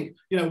 And I think,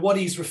 what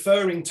he's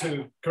referring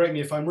to, correct me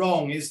if I'm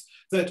wrong, is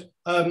that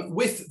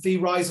with the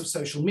rise of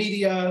social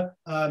media,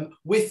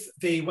 with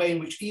the way in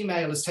which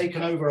email has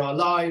taken over our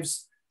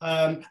lives,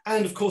 and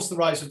of course the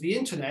rise of the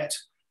internet,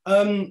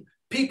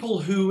 people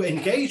who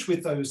engage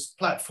with those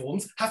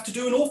platforms have to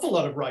do an awful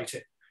lot of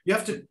writing. You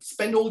have to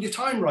spend all your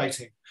time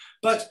writing.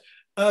 But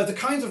the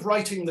kinds of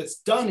writing that's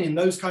done in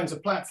those kinds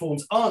of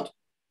platforms aren't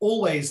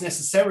always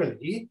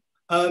necessarily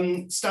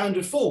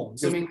standard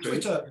forms. I mean,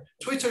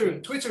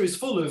 Twitter is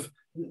full of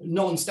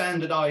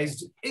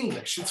non-standardized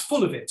English. It's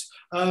full of it,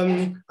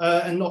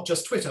 and not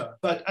just Twitter,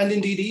 and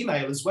indeed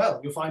email as well.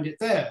 You'll find it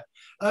there.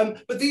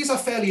 But these are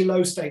fairly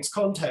low stakes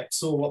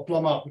contexts, or what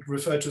Blomart would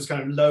refer to as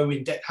kind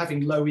of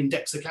having low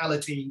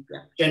indexicality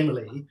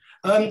generally.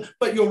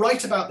 But you're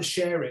right about the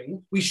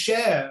sharing. We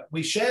share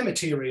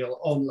material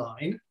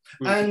online,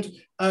 and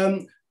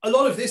a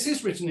lot of this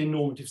is written in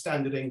normative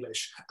standard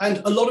English,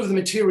 and a lot of the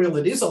material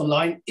that is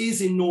online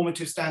is in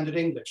normative standard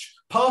English.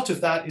 Part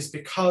of that is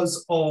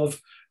because of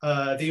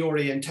the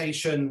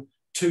orientation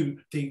to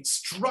the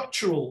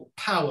structural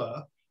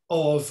power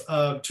of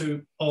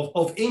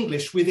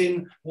English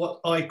within what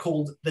I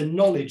called the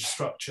knowledge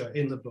structure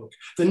in the book.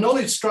 The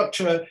knowledge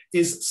structure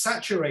is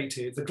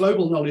saturated, the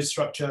global knowledge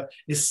structure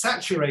is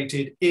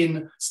saturated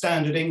in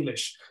standard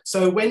English.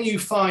 So when you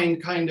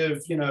find kind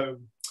of,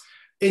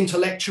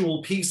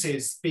 intellectual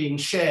pieces being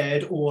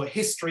shared, or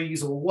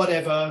histories or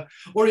whatever,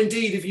 or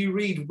indeed if you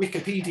read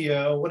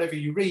Wikipedia or whatever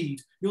you read,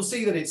 you'll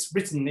see that it's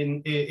written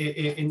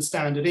in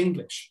standard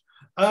English.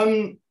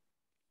 On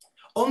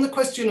the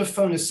question of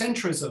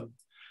phonocentrism,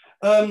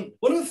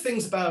 one of the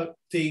things about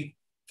the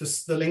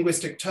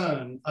linguistic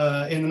turn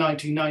in the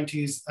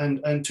 1990s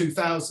and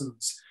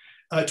 2000s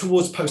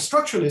towards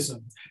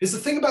post-structuralism is the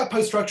thing about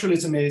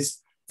post-structuralism is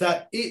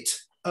that it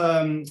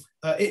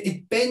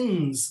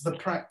bends the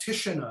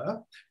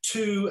practitioner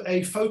to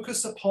a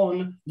focus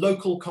upon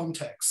local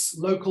contexts,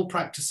 local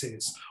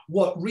practices,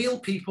 what real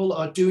people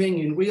are doing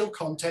in real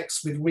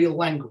contexts with real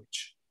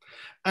language.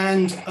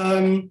 And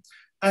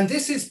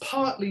this is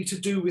partly to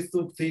do with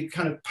the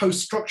kind of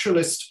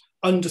post-structuralist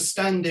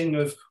understanding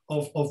of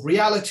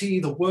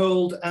reality, the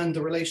world, and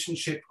the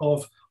relationship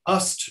of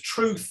us to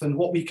truth and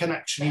what we can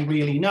actually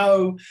really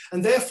know.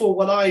 And therefore,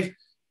 what I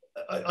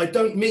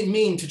don't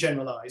mean to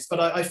generalize, but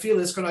I feel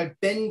there's kind of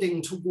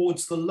bending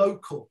towards the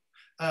local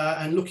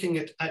and looking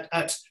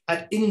at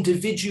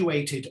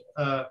individuated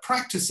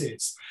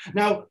practices.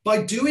 Now,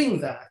 by doing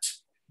that,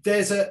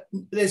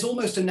 there's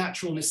almost a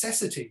natural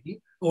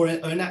necessity or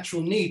a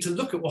natural need to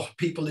look at what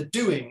people are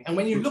doing. And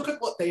when you look at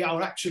what they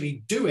are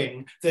actually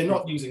doing, they're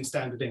not using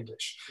standard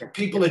English.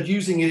 People are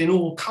using it in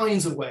all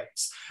kinds of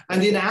ways.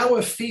 And in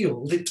our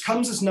field, it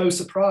comes as no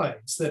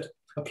surprise that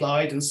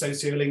applied and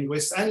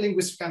sociolinguists and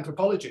linguistic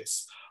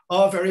anthropologists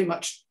are very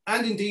much,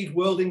 and indeed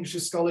World English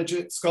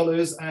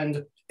scholars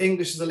and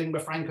English as a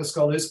lingua franca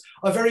scholars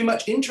are very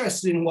much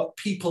interested in what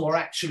people are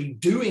actually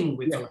doing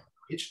with the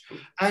language.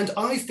 And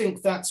I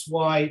think that's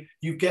why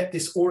you get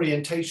this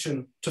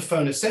orientation to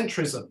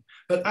phonocentrism.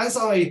 But as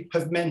I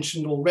have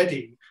mentioned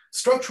already,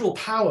 structural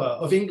power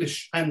of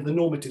English and the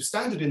normative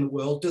standard in the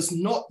world does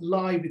not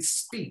lie with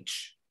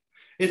speech.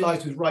 It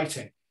lies with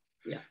writing.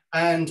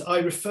 And I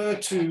refer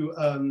to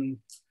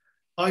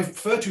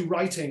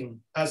writing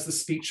as the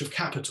speech of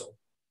capital.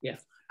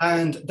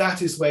 And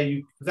that is where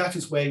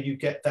you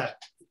get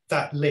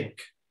that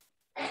link.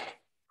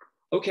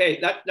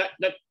 Okay,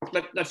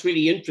 that's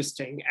really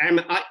interesting.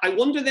 I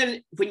wonder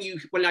then,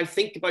 when I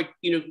think about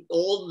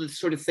all the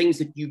sort of things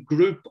that you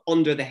group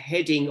under the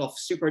heading of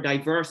super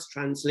diverse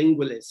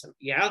translingualism,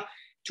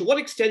 to what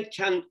extent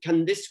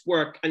can this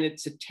work and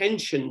its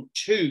attention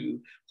to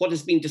what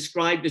has been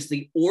described as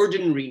the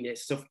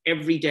ordinariness of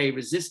everyday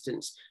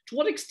resistance, to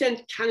what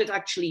extent can it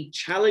actually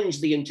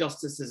challenge the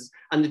injustices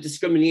and the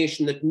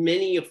discrimination that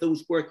many of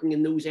those working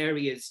in those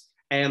areas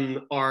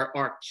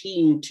are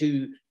keen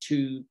to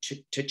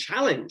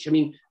challenge? I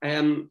mean,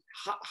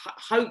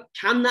 how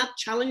can that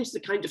challenge the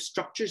kind of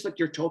structures that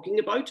you're talking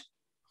about?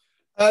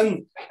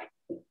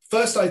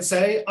 First, I'd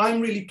say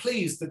I'm really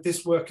pleased that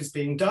this work is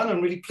being done.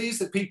 I'm really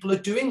pleased that people are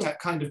doing that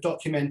kind of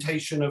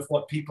documentation of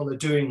what people are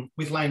doing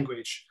with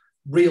language,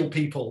 real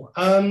people.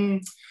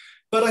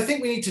 But I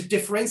think we need to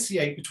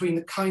differentiate between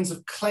the kinds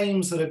of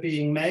claims that are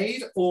being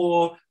made,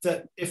 or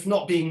that, if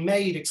not being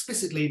made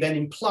explicitly, then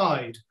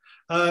implied.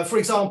 For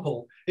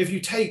example, if you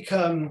take,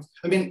 I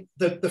mean,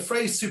 the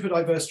phrase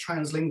superdiverse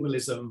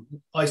translingualism,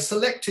 I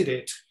selected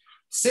it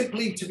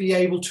simply to be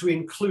able to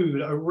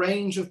include a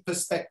range of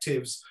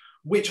perspectives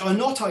which are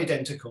not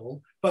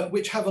identical, but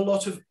which have a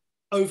lot of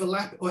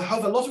overlap, or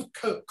have a lot of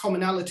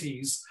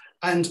commonalities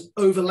and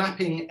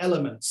overlapping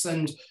elements.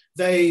 And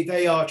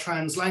they are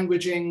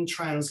translanguaging,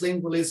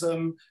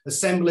 translingualism,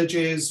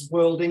 assemblages,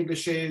 world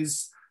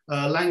Englishes,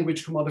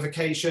 language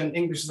commodification,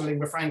 English as a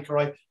lingua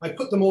franca. I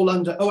put them all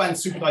under, oh, and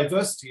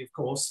superdiversity, of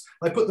course.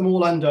 I put them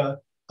all under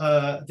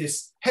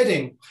this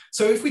heading.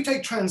 So if we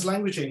take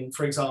translanguaging,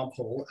 for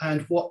example,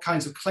 and what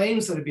kinds of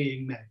claims that are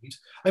being made,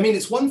 I mean,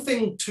 it's one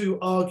thing to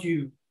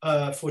argue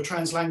for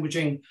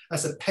translanguaging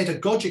as a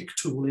pedagogic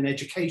tool in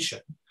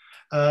education,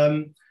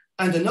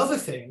 and another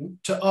thing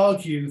to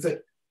argue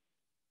that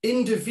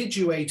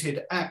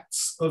individuated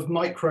acts of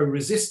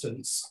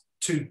micro-resistance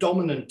to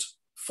dominant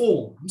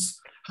forms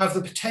have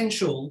the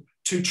potential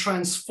to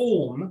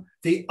transform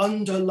the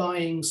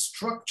underlying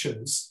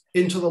structures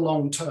into the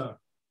long term.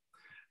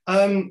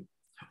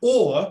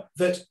 Or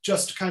that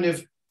just kind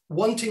of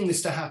wanting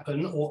this to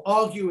happen or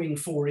arguing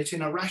for it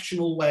in a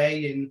rational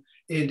way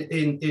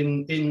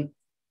in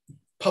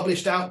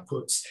published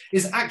outputs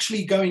is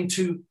actually going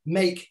to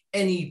make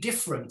any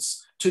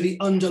difference to the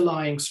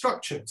underlying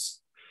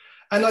structures.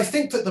 And I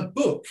think that the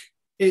book,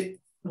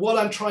 what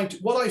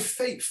I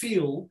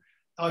feel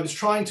I was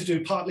trying to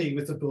do partly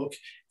with the book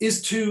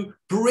is to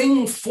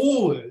bring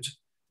forward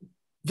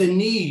the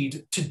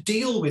need to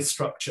deal with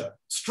structure.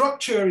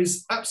 Structure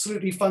is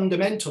absolutely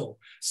fundamental.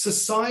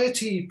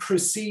 Society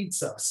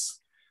precedes us.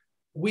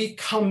 We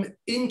come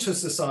into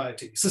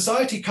society.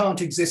 Society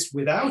can't exist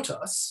without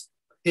us.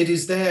 It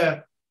is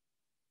there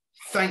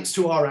thanks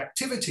to our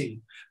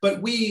activity,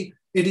 but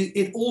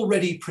it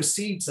already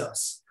precedes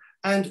us.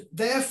 And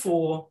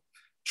therefore,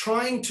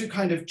 trying to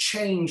kind of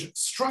change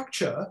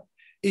structure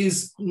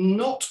is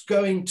not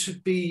going to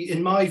be,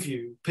 in my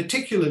view,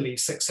 particularly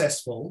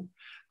successful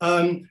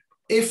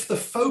if the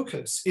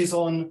focus is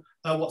on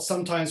what's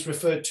sometimes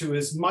referred to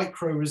as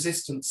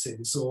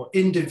micro-resistances or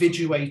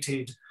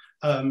individuated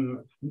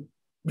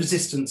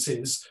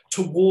resistances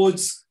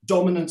towards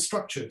dominant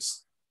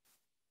structures.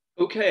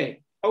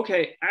 Okay.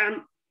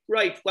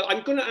 Right, well,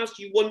 I'm going to ask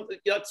you one,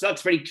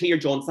 that's very clear,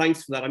 John,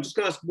 thanks for that. I'm just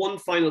going to ask one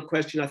final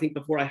question, I think,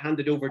 before I hand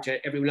it over to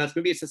everyone else.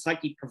 Maybe it's a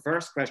slightly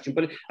perverse question,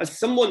 but as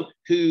someone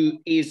who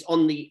is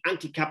on the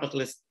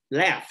anti-capitalist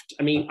left,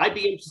 I mean, I'd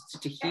be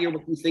interested to hear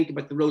what you think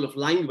about the role of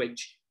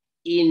language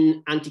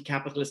in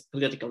anti-capitalist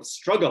political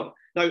struggle.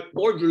 Now,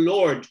 Audre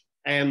Lorde,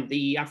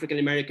 the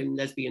African-American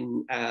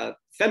lesbian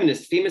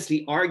feminist,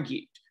 famously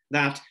argued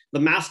that the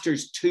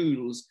master's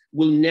tools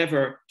will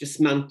never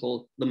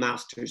dismantle the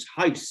master's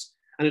house.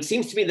 And it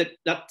seems to me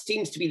that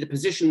seems to be the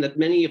position that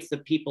many of the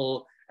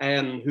people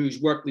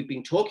whose work we've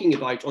been talking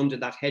about under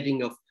that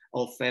heading of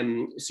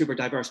super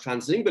diverse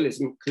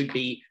translingualism could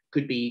be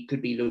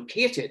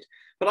located.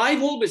 But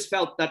I've always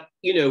felt that,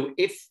 you know,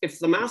 if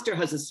the master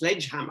has a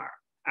sledgehammer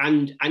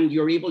and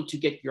you're able to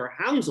get your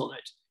hands on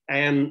it,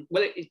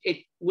 well,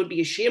 it would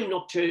be a shame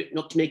not to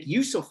make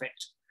use of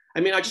it.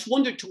 I mean, I just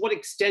wondered to what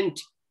extent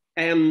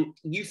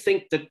you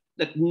think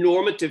that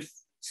normative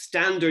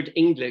standard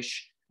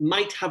English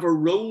might have a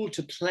role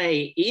to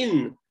play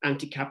in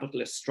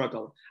anti-capitalist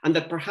struggle, and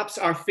that perhaps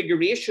our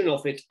figuration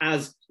of it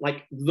as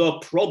like the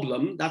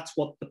problem, that's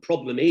what the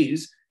problem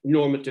is,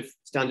 normative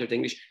standard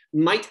English,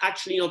 might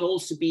actually not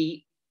also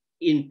be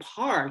in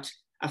part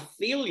a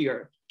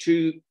failure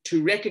to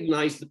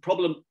recognize the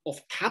problem of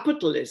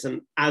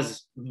capitalism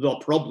as the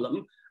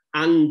problem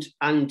and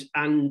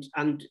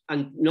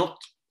not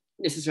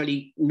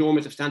necessarily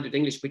normative standard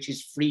English, which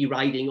is free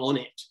riding on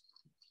it.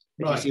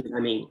 If you see what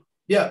I mean.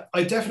 Yeah,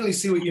 I definitely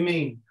see what you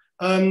mean.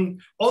 On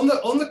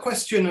the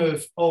question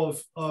of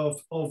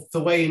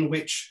the way in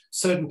which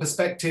certain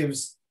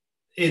perspectives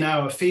in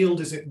our field,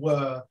 as it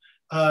were,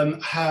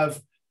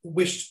 have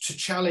wished to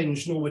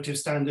challenge normative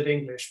standard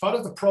English, part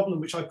of the problem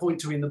which I point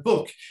to in the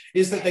book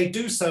is that they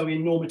do so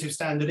in normative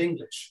standard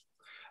English.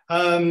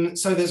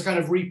 So there's a kind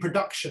of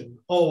reproduction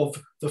of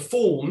the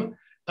form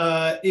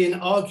in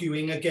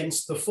arguing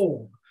against the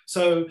form.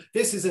 So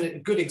this is a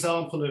good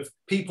example of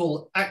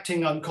people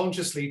acting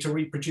unconsciously to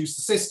reproduce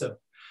the system.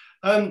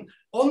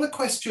 On the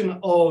question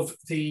of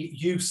the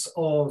use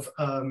of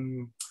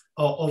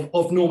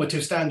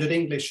normative standard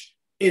English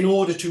in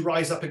order to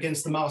rise up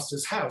against the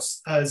master's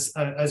house,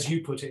 as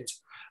you put it,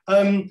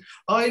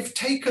 I've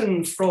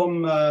taken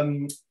from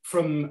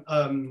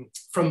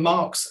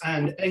Marx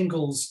and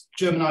Engels'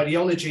 German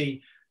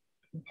ideology,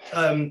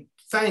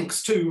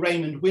 thanks to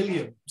Raymond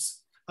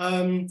Williams,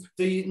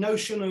 the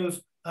notion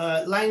of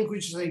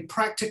language as a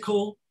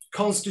practical,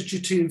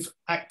 constitutive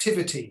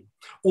activity,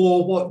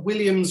 or what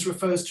Williams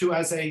refers to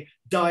as a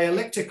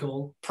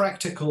dialectical,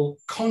 practical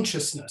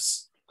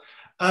consciousness,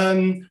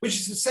 which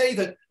is to say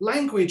that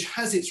language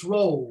has its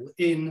role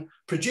in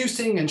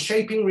producing and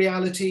shaping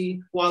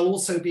reality while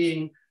also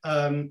being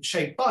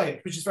shaped by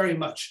it, which is very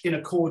much in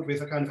accord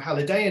with a kind of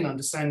Hallidean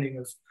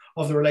understanding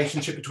of the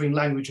relationship between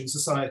language and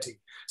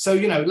society. So,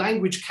 you know,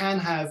 language can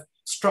have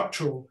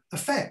structural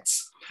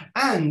effects.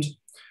 And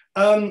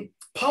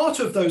part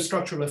of those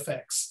structural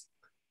effects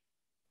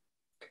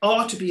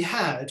are to be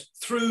had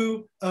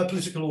through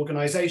political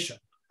organization.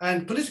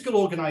 And political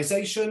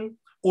organization,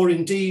 or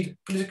indeed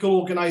political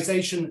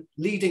organization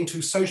leading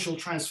to social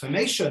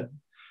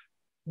transformation,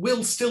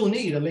 will still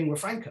need a lingua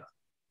franca.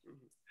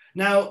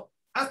 Now,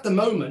 at the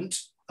moment,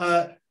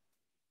 the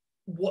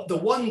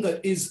one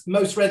that is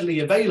most readily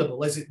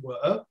available, as it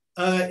were,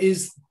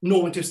 is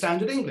normative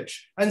standard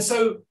English. And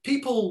so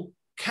people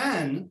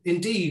can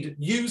indeed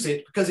use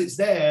it because it's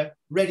there,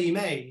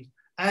 ready-made,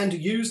 and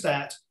use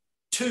that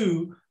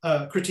to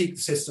critique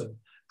the system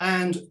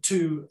and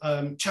to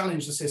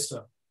challenge the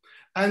system.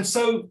 And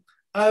so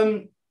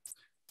I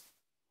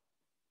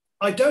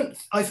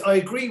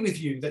agree with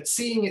you that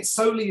seeing it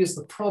solely as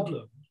the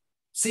problem,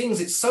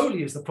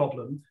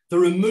 the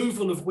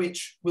removal of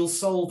which will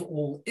solve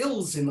all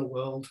ills in the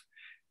world,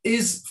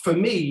 is for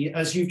me,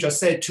 as you've just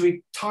said, to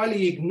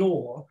entirely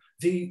ignore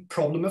the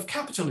problem of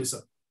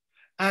capitalism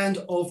and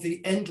of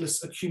the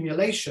endless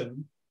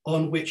accumulation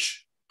on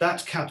which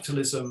that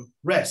capitalism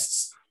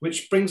rests,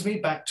 which brings me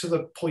back to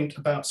the point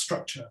about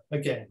structure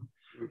again.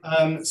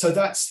 So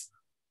that's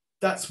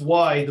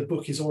why the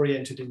book is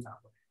oriented in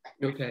that way.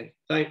 Okay,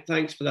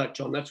 thanks for that,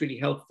 John. That's really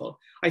helpful.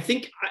 I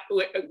think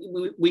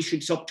we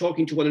should stop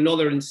talking to one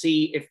another and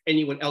see if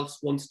anyone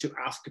else wants to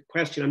ask a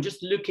question. I'm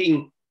just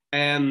looking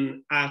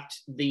at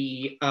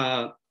the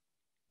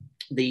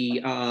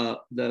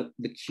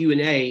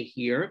Q&A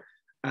here.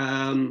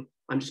 I'm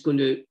just going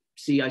to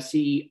see. I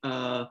see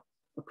a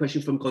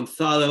question from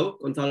Gonzalo.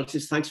 Gonzalo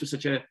says, "Thanks for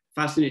such a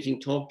fascinating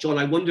talk, John.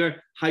 I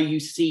wonder how you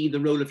see the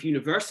role of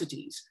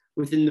universities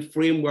within the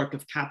framework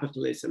of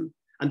capitalism,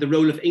 and the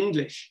role of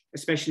English,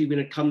 especially when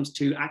it comes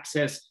to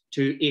access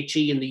to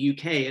HE in the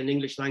UK and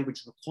English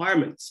language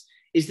requirements.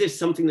 Is this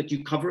something that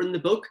you cover in the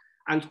book?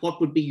 And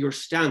what would be your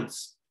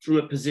stance from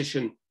a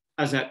position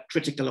as a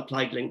critical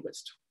applied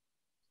linguist?"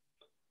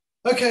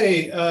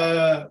 Okay,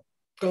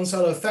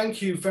 Gonzalo,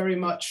 thank you very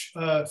much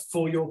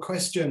for your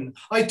question.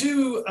 I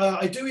do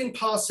in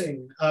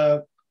passing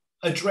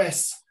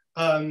address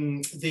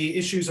the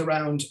issues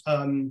around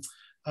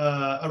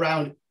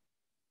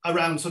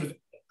sort of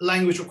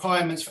language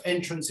requirements for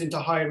entrance into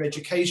higher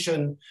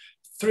education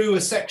through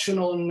a section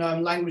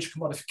on language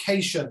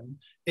commodification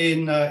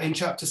in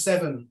chapter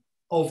 7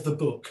 of the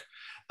book.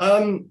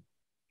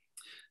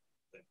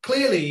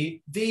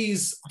 Clearly,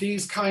 these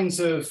kinds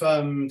of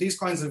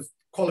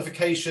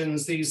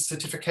qualifications, these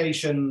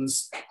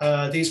certifications,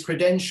 these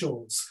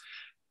credentials,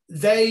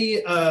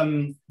 they're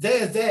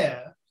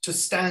there to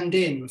stand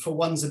in for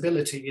one's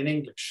ability in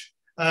English.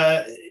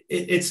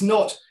 It's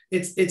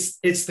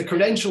the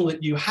credential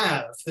that you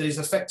have that is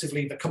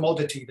effectively the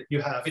commodity that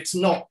you have. It's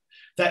not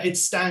that it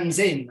stands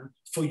in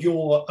for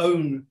your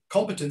own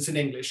competence in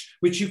English,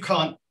 which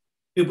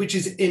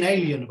is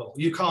inalienable.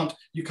 You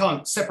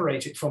can't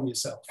separate it from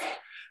yourself.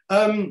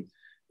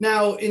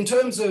 Now, in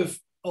terms of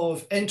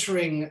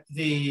entering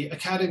the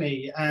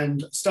academy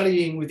and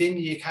studying within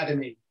the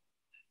academy,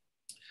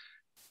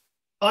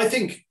 I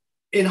think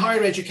in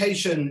higher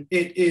education,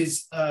 it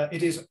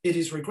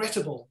is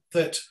regrettable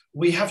that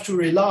we have to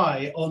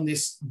rely on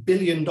this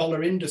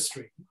billion-dollar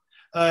industry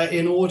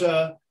in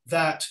order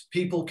that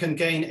people can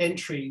gain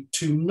entry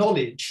to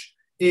knowledge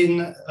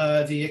in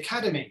the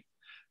academy,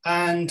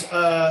 and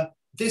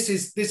this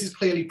is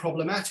clearly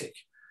problematic.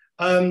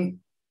 I'm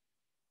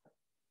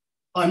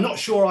not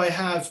sure I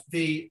have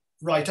the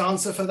right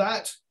answer for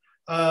that.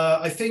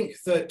 I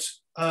think that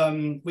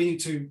we need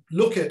to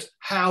look at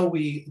how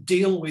we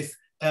deal with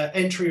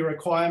entry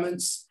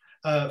requirements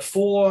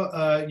for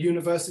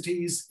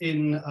universities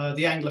in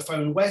the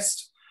Anglophone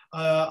West.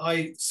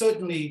 I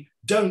certainly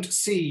don't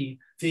see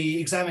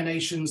the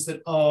examinations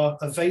that are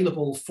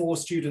available for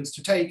students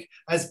to take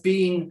as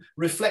being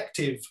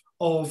reflective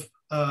of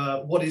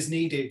what is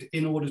needed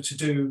in order to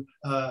do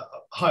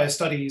higher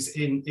studies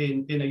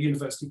in a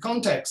university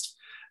context.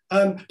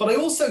 But I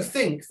also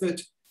think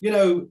that,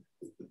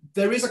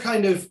 there is a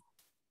kind of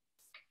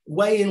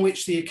way in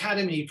which the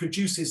academy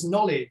produces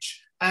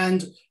knowledge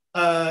and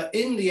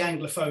in the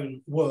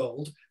Anglophone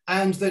world,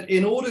 and that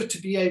in order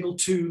to be able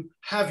to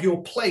have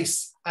your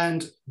place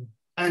and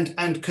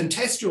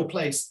contest your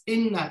place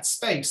in that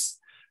space,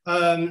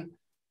 the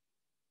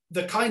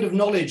kind of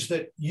knowledge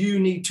that you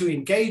need to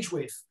engage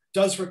with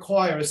does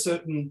require a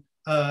certain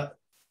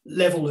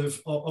level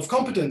of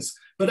competence.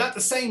 But at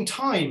the same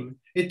time,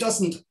 it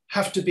doesn't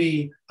have to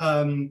be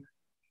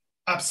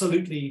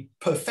absolutely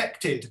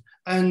perfected.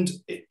 And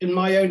in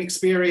my own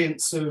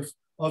experience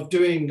of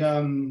doing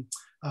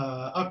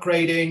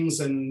upgradings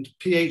and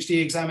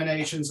PhD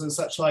examinations and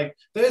such like,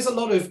 there's a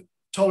lot of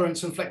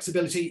tolerance and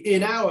flexibility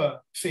in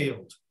our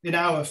field.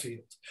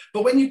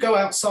 But when you go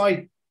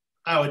outside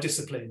our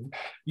discipline,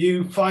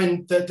 you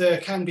find that there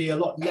can be a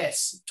lot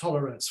less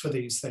tolerance for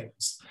these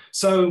things.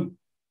 So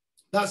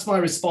that's my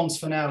response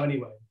for now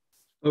anyway.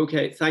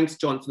 Okay, thanks,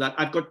 John, for that.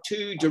 I've got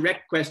two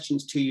direct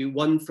questions to you,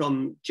 one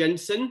from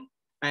Jensen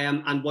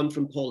and one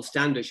from Paul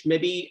Standish.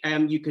 Maybe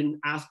you can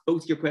ask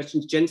both your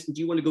questions. Jensen,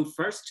 do you want to go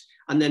first?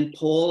 And then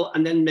Paul,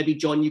 and then maybe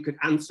John, you could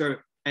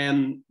answer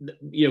Jensen's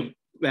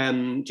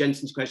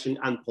question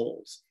and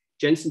Paul's.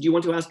 Jensen, do you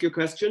want to ask your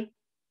question?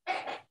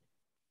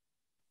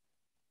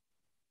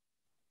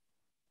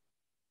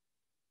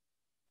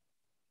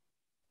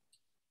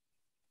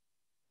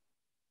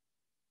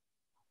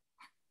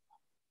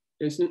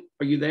 Jensen,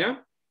 are you there?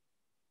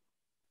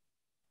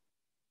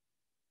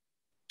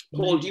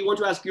 Paul, do you want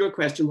to ask your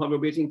question while we're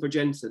waiting for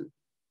Jensen?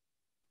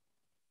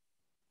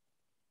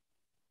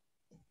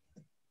 Can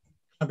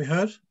I be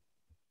heard?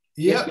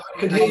 Yeah, I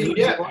can hear you.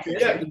 Yeah. I can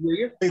hear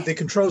you. The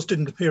controls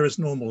didn't appear as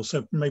normal,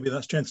 so maybe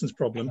that's Jensen's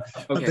problem.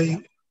 Okay.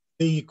 But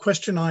the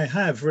question I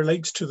have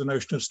relates to the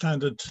notion of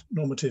standard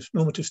normative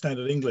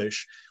standard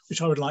English,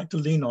 which I would like to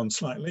lean on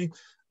slightly.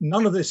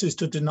 None of this is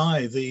to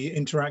deny the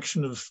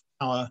interaction of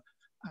power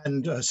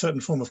and a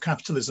certain form of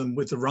capitalism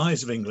with the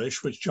rise of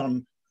English, which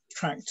John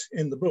tracked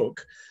in the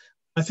book.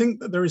 I think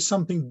that there is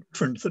something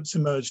different that's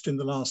emerged in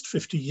the last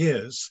 50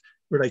 years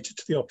related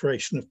to the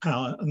operation of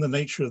power and the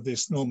nature of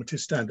this normative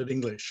standard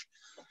English.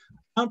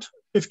 About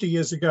 50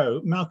 years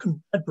ago,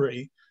 Malcolm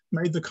Bradbury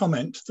made the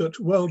comment that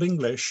world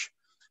English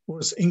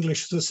was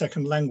English as a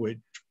second language.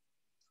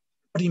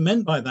 What he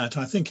meant by that,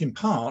 I think in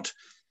part,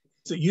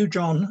 is that you,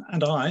 John,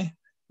 and I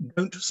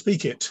don't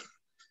speak it.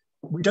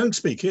 We don't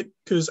speak it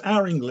because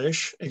our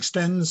English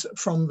extends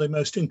from the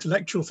most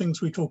intellectual things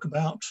we talk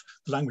about,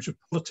 the language of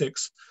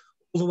politics,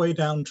 all the way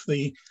down to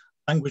the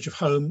language of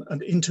home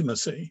and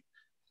intimacy.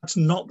 That's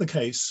not the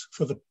case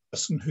for the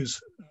person whose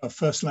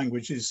first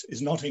language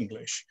is not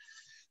English.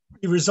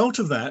 The result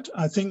of that,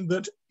 I think,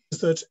 is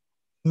that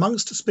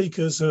amongst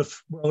speakers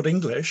of world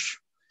English,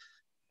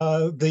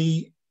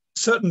 the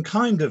certain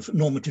kind of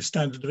normative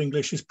standard of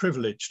English is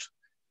privileged,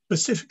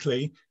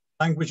 specifically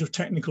language of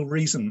technical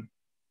reason.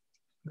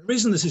 The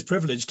reason this is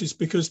privileged is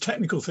because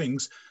technical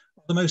things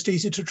are the most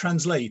easy to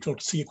translate or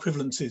to see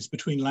equivalencies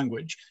between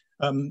language.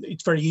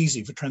 It's very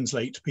easy to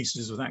translate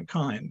pieces of that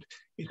kind.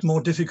 It's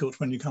more difficult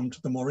when you come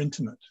to the more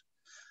intimate.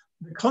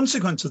 The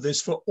consequence of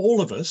this for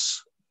all of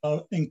us,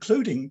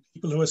 including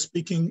people who are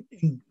speaking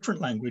in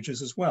different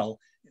languages as well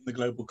in the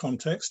global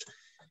context,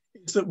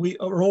 is that we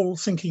are all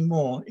thinking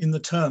more in the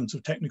terms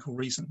of technical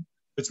reason.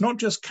 It's not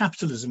just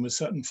capitalism with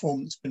certain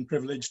form that's been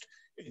privileged,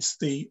 it's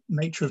the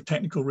nature of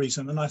technical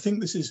reason. And I think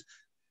this is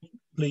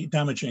deeply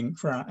damaging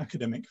for our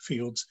academic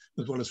fields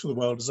as well as for the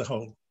world as a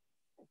whole.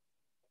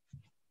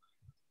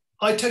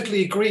 I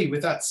totally agree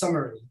with that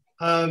summary.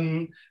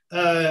 It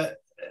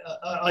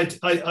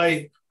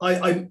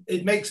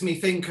makes me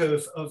think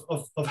of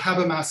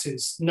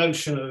Habermas's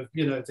notion of,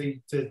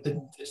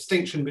 the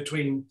distinction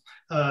between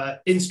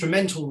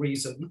instrumental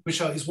reason,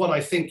 which is what I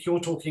think you're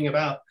talking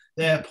about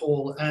there,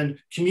 Paul, and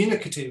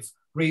communicative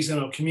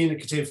reason or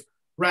communicative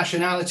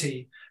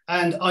rationality.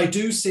 And I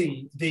do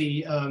see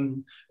the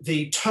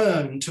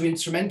turn to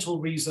instrumental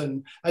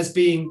reason as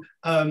being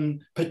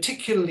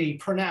particularly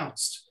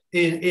pronounced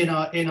in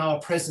our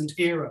present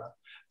era.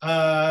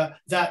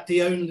 That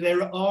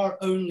there are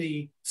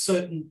only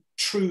certain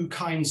true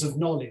kinds of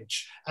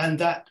knowledge, and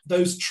that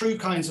those true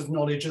kinds of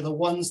knowledge are the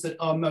ones that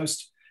are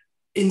most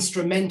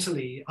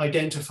instrumentally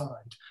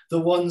identified, the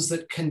ones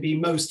that can be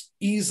most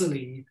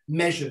easily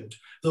measured,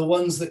 the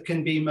ones that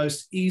can be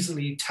most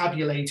easily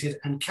tabulated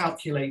and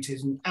calculated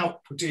and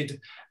outputted,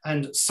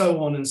 and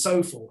so on and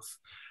so forth.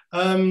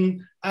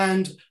 And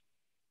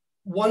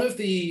one of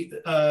the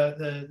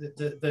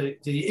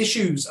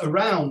issues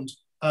around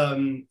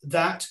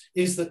that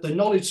is that the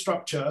knowledge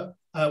structure,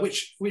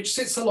 which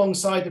sits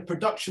alongside the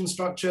production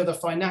structure, the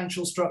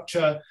financial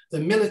structure, the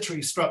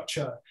military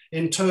structure,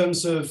 in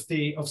terms of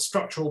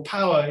structural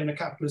power in a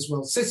capitalist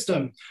world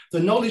system, the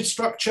knowledge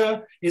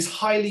structure is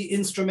highly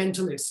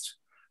instrumentalist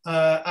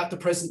at the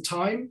present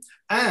time,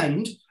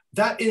 and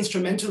that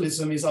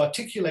instrumentalism is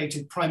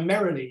articulated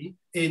primarily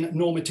in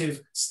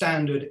normative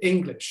standard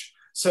English.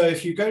 So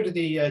if you go to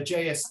the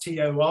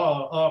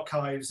JSTOR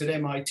archives at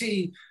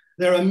MIT,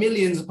 there are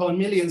millions upon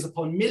millions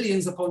upon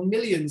millions upon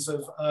millions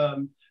of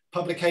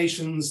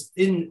publications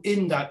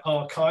in that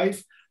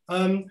archive,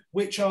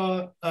 which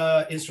are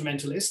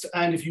instrumentalist.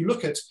 And if you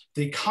look at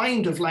the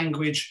kind of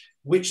language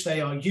which they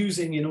are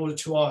using in order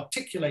to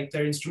articulate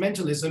their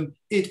instrumentalism,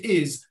 it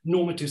is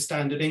normative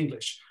standard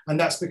English. And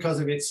that's because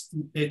of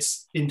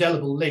its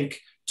indelible link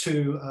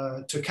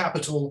to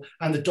capital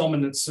and the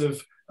dominance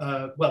of,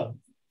 well,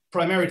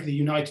 primarily the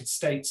United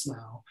States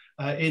now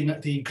in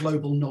the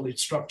global knowledge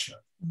structure.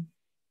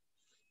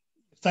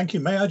 Thank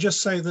you. May I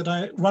just say that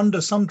I wonder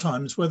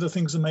sometimes whether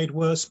things are made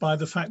worse by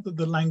the fact that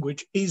the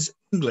language is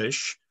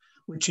English,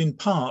 which in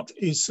part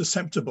is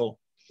susceptible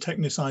to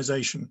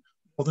technicization,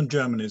 more than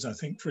German is, I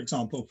think, for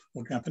example,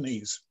 or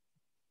Japanese.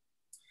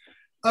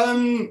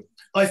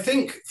 I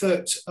think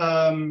that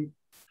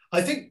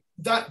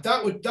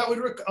that would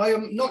I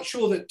am not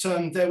sure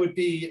that there would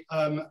be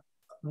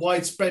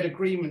widespread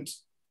agreement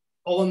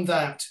on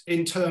that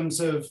in terms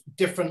of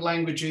different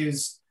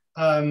languages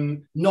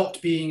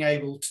not being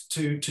able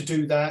to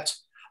do that.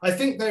 I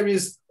think there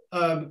is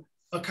a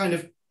kind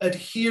of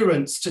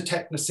adherence to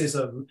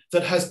technicism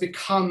that has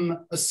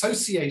become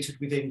associated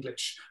with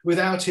English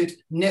without it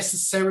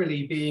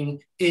necessarily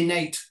being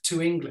innate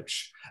to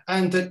English.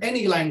 And that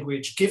any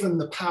language, given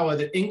the power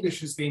that English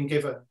has been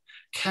given,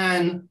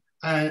 can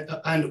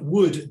and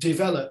would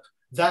develop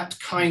that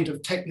kind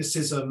of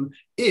technicism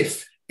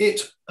if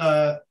it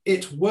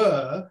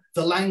were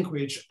the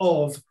language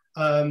of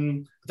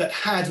that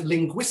had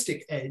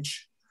linguistic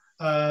edge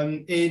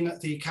in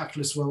the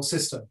capitalist world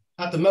system.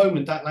 At the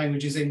moment, that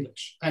language is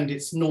English, and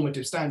it's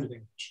normative standard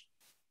English.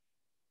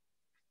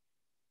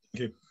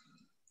 Thank you.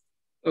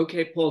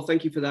 Okay, Paul,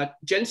 thank you for that.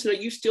 Jensen, are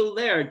you still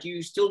there? Do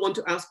you still want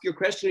to ask your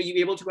question? Are you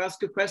able to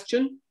ask a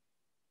question?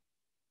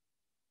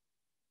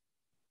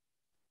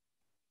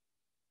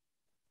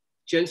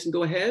 Jensen,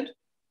 go ahead.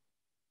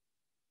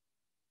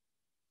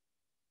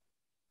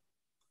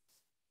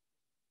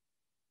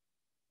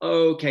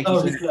 Okay.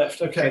 Oh, he's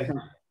left, okay.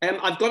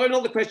 I've got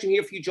another question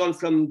here for you, John,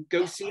 from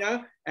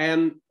Gosia.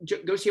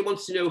 Gosia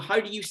wants to know,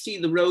 how do you see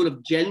the role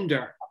of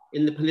gender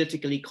in the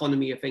political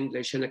economy of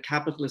English in a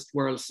capitalist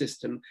world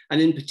system, and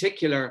in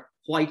particular,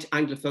 white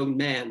Anglophone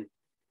men?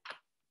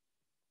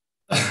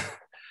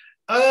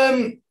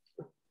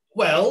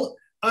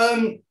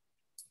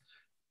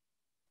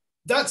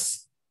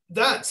 That's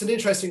an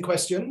interesting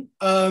question.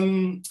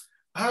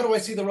 How do I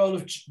see the role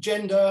of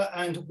gender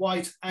and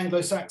white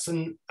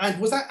Anglo-Saxon,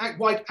 and was that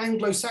white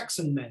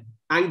Anglo-Saxon men?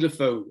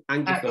 Anglophone.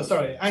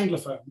 Sorry,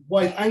 Anglophone,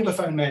 white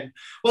Anglophone men.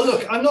 Well,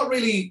 look, I'm not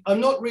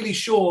really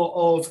sure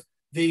of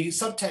the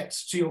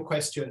subtext to your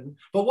question,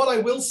 but what I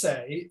will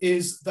say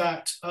is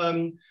that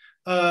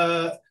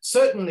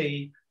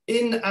certainly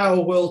in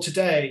our world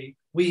today,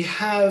 we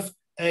have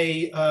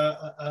a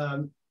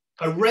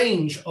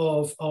range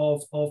of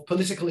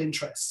political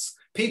interests.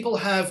 People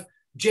have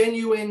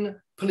genuine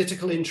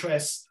political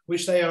interests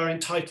which they are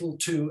entitled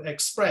to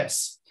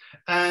express,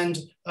 and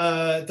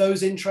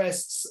those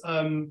interests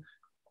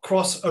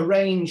cross a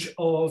range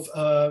of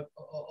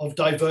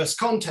diverse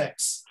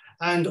contexts,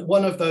 and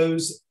one of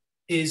those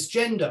is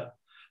gender.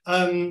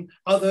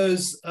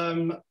 Others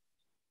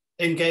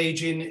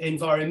engage in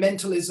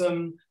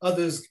environmentalism,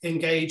 others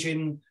engage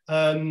in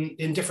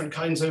different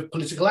kinds of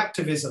political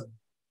activism.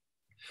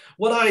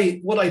 What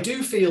I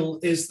do feel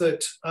is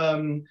that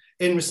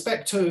in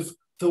respect of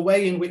the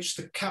way in which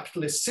the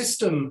capitalist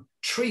system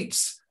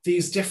treats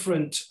these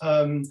different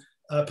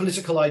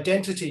political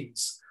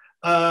identities,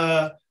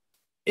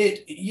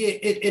 it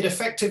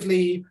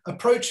effectively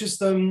approaches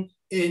them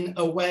in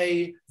a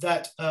way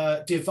that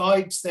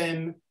divides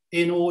them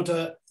in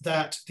order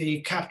that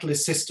the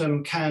capitalist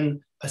system can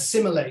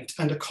assimilate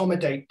and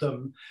accommodate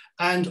them.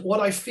 And what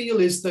I feel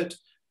is that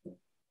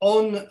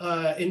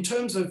in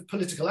terms of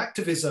political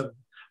activism,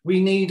 we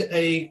need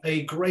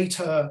a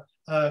greater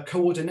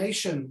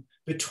coordination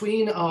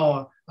between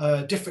our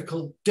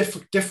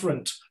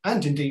different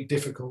and indeed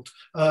difficult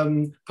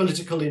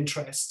political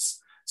interests,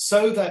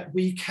 so that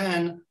we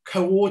can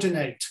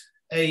coordinate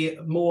a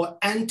more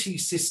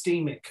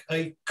anti-systemic,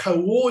 a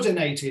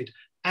coordinated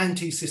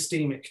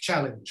anti-systemic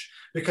challenge,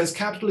 because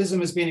capitalism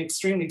has been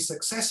extremely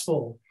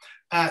successful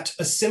at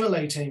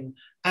assimilating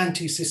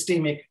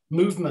anti-systemic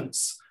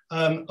movements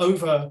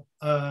over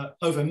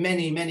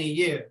many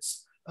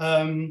years.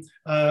 And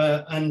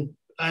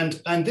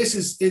this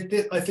is,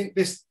 I think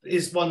this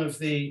is one of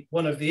the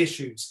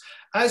issues.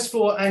 As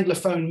for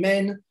Anglophone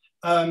men,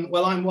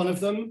 well, I'm one of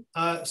them,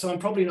 so I'm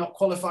probably not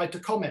qualified to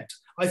comment.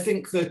 I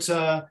think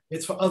that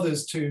it's for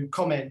others to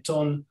comment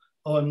on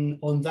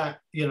that,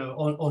 you know,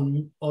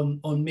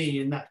 on me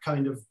in that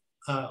kind of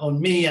on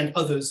me and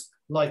others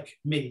like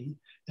me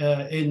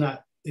in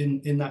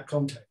that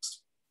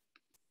context.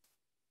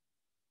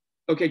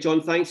 Okay,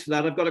 John, thanks for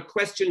that. I've got a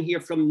question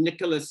here from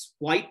Nicholas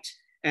White.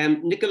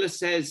 Nicholas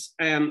says,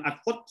 at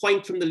what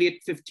point from the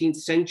late 15th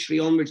century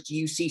onwards do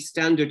you see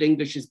standard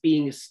English as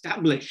being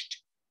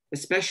established,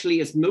 especially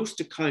as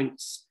most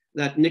accounts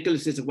that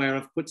Nicholas is aware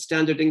of put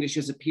standard English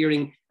as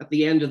appearing at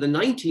the end of the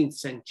 19th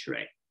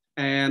century?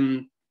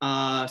 So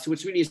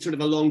it's really sort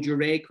of a longue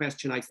durée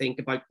question, I think,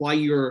 about why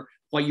you're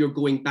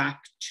going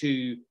back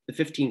to the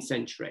 15th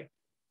century.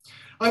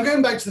 I'm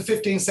going back to the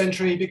 15th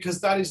century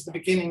because that is the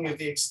beginning of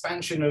the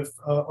expansion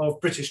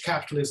of British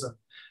capitalism.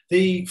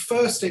 The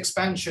first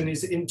expansion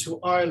is into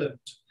Ireland,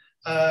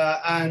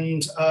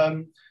 and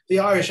the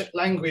Irish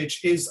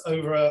language is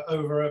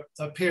over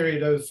a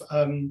period of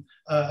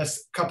a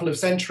couple of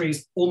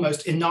centuries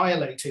almost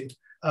annihilated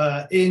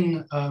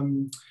in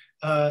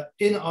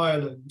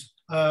Ireland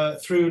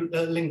through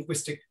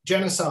linguistic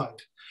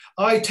genocide.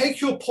 I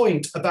take your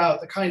point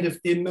about the kind of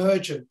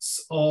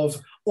emergence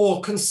of, or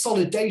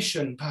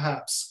consolidation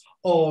perhaps,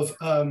 of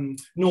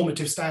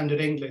normative standard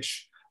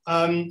English.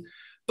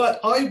 But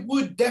I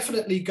would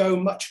definitely go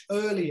much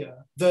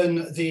earlier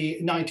than the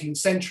 19th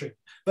century.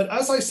 But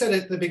as I said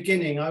at the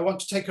beginning, I want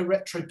to take a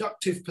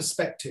retroductive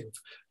perspective.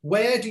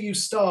 Where do you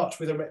start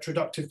with a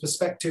retroductive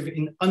perspective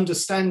in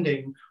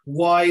understanding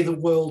why the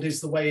world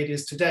is the way it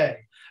is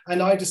today?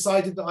 And I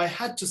decided that I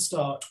had to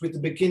start with the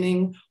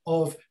beginning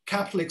of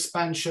capital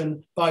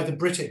expansion by the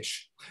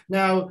British.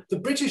 Now, the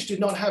British did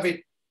not have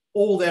it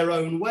all their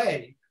own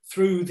way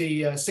through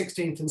the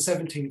 16th and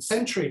 17th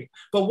century.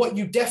 But what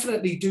you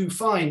definitely do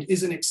find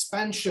is an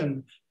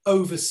expansion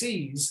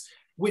overseas,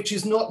 which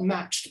is not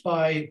matched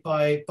by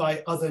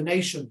other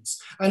nations.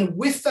 And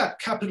with that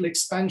capital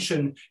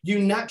expansion, you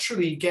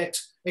naturally get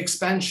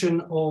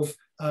expansion of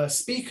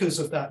speakers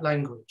of that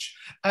language.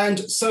 And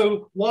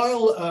so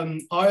while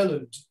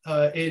Ireland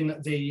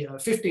in the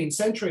 15th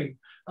century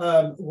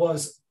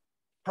was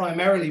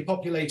primarily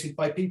populated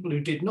by people who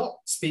did not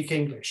speak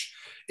English,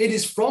 it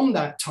is from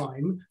that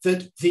time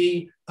that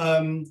the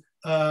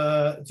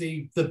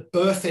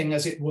birthing,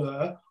 as it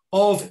were,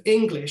 of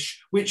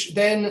English, which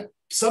then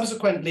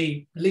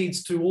subsequently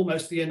leads to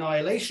almost the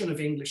annihilation of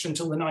English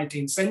until the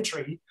 19th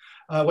century,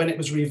 when it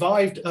was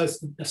revived,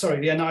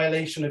 the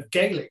annihilation of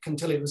Gaelic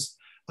until it was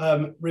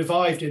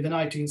revived in the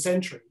 19th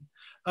century.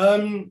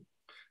 And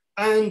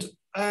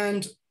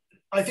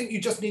I think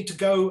you just need to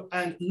go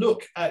and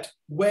look at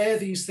where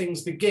these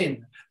things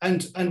begin.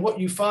 And what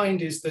you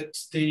find is that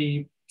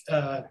the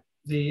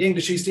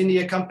English East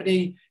India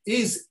Company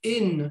is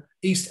in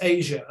East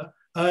Asia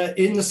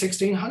in the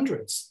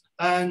 1600s.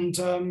 And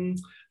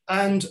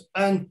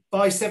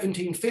by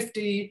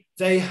 1750,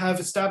 they have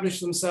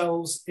established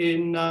themselves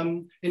in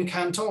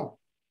Canton.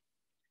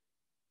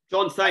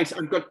 John, thanks.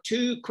 I've got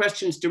two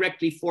questions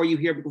directly for you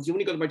here because you've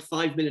only got about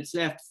 5 minutes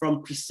left,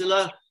 from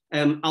Priscilla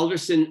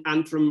Alderson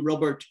and from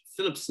Robert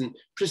Phillipson.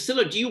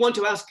 Priscilla, do you want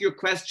to ask your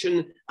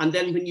question? And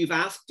then when you've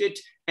asked it,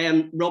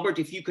 Robert,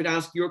 if you could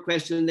ask your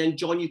question, and then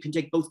John, you can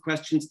take both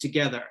questions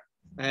together.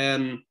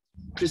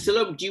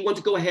 Priscilla, do you want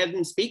to go ahead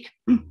and speak?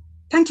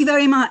 Thank you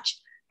very much.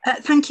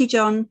 Thank you,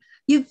 John.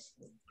 You've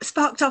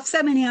sparked off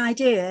so many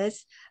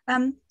ideas.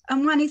 And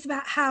one is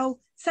about how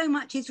so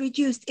much is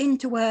reduced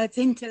into words,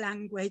 into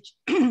language.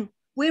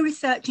 We're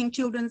researching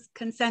children's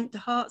consent to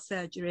heart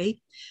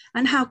surgery,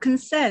 and how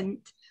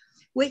consent,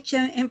 which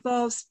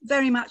involves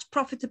very much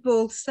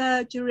profitable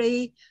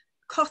surgery,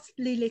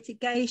 costly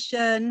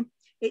litigation,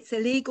 it's a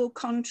legal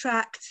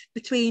contract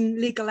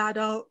between legal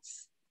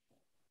adults,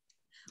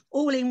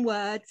 all in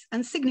words,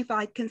 and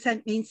signified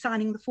consent means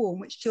signing the form,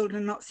 which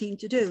children are not seen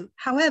to do.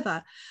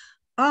 However,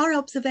 our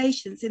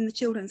observations in the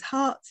children's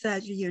heart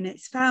surgery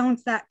units found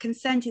that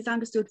consent is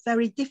understood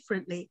very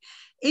differently.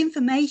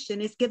 Information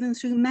is given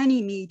through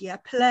many media: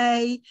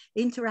 play,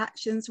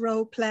 interactions,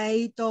 role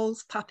play,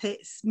 dolls,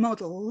 puppets,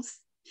 models.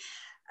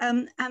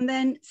 And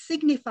then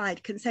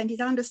signified consent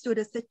is understood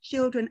as the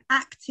children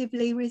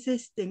actively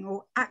resisting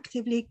or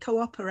actively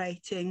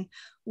cooperating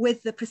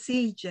with the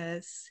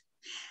procedures.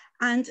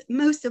 And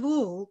most of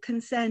all,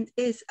 consent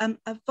is a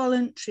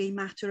voluntary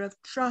matter of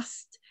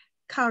trust,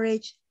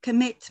 courage,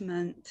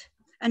 commitment,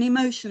 an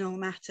emotional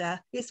matter.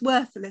 It's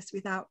worthless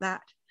without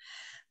that.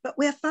 But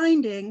we're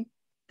finding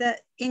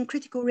that in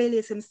critical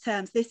realism's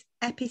terms, this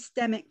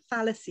epistemic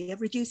fallacy of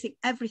reducing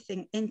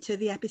everything into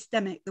the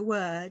epistemic, the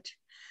word,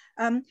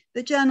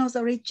 the journals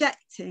are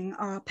rejecting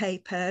our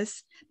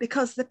papers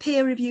because the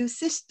peer review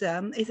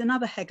system is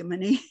another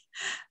hegemony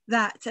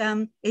that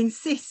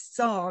insists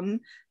on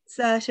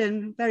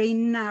certain very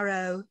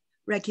narrow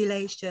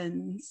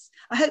regulations.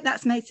 I hope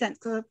that's made sense,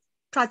 because I've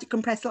tried to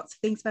compress lots of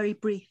things very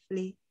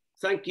briefly.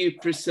 Thank you,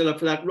 Priscilla,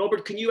 for that.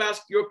 Robert, can you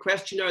ask your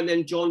question now, and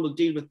then John will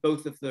deal with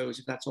both of those,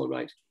 if that's all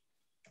right.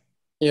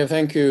 Yeah,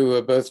 thank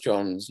you both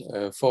Johns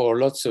for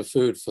lots of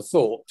food for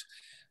thought.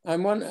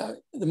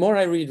 The more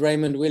I read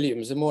Raymond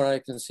Williams, the more I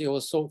can see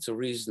all sorts of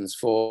reasons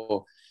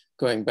for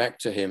going back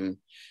to him.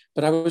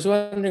 But I was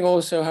wondering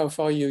also how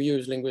far you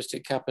use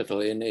linguistic capital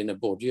in a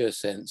Bourdieu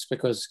sense,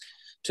 because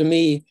to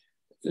me,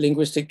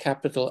 linguistic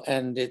capital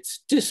and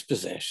its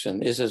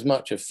dispossession is as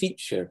much a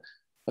feature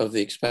of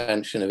the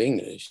expansion of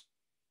English,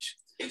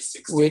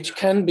 which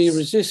can be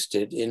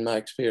resisted, in my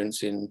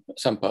experience, in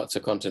some parts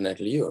of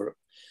continental Europe.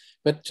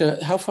 But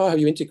how far have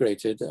you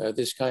integrated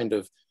this kind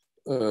of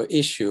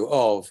issue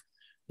of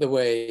the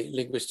way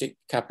linguistic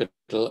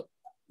capital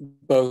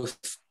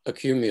both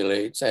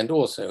accumulates and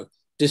also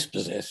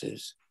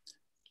dispossesses,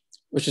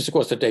 which is, of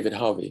course, the David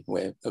Harvey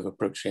way of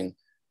approaching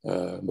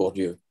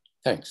Bourdieu?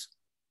 Thanks.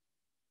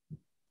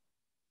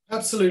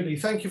 Absolutely.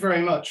 Thank you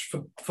very much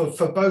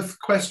for both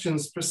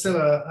questions,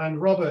 Priscilla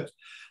and Robert.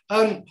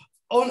 On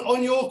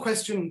your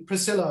question,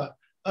 Priscilla,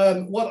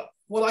 what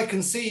I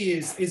can see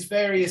is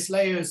various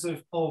layers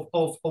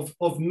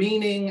of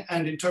meaning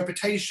and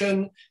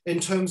interpretation in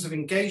terms of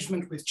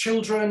engagement with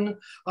children.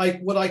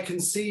 What I can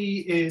see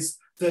is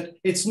that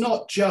it's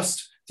not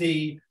just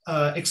the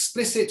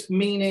explicit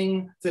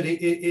meaning that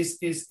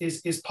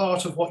is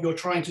part of what you're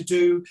trying to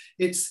do.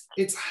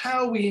 It's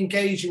how we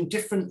engage in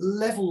different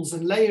levels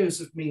and layers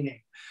of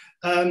meaning,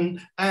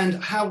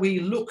 and how we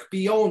look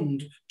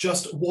beyond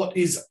just what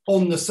is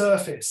on the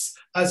surface,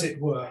 as it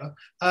were,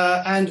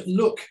 and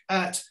look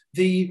at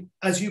the,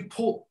 as you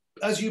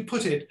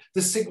put it,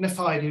 the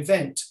signified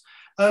event.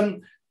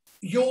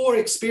 Your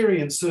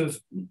experience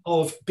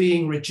of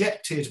being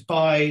rejected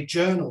by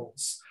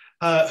journals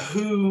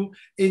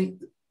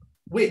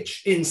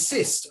which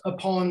insist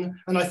upon,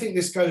 and I think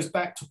this goes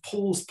back to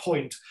Paul's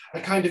point,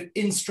 a kind of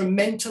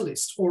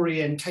instrumentalist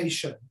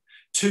orientation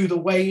to the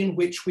way in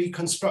which we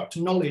construct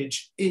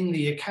knowledge in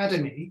the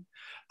academy,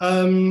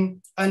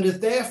 and are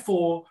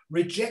therefore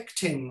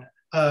rejecting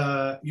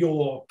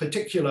your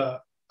particular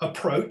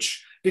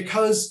approach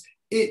because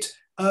it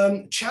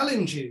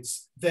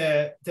challenges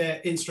their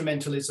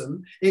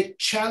instrumentalism, it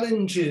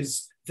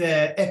challenges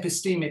their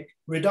epistemic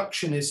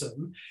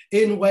reductionism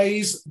in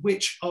ways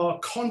which are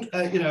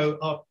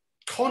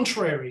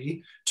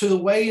contrary to the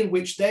way in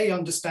which they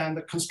understand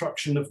the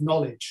construction of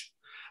knowledge.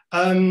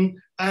 And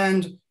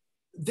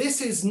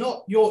this is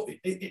not,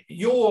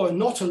 you're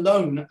not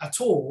alone at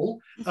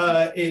all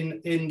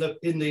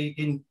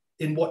in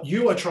what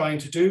you are trying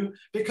to do,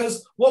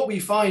 because what we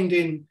find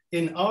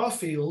in our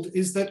field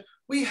is that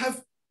we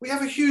have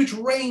a huge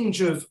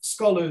range of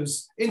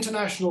scholars,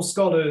 international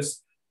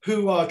scholars,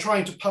 who are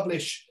trying to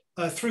publish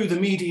through the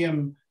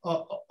medium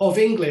of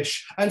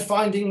English, and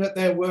finding that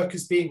their work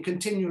is being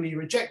continually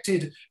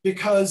rejected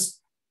because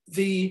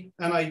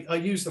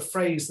I use the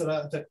phrase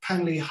that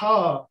Panli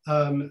Ha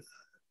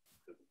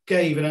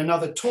gave in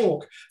another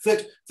talk,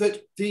 that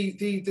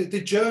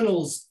the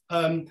journals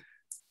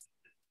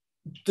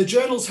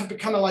have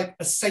become like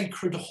a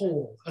sacred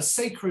hall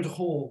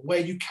where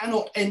you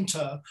cannot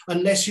enter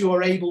unless you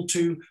are able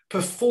to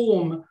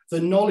perform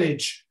the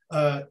knowledge,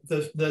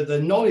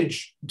 the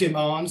knowledge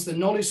demands, the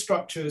knowledge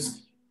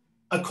structures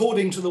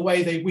according to the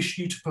way they wish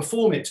you to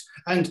perform it.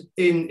 And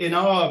in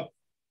our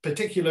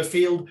particular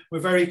field, we're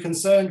very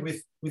concerned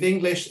with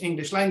English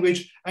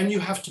language, and you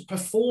have to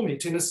perform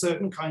it in a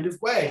certain kind of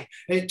way.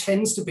 It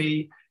tends to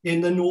be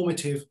in the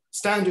normative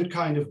standard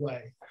kind of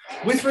way.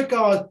 With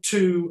regard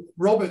to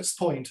Robert's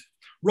point,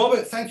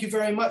 Robert, thank you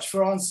very much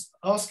for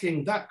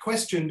asking that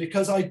question,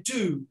 because I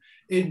do,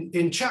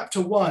 in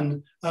chapter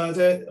 1,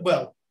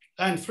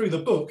 and through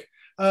the book,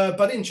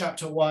 but in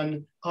chapter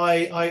 1,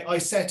 I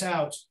set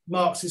out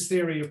Marx's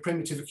theory of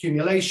primitive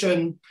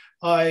accumulation.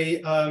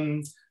 I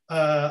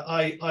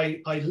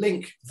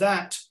link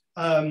that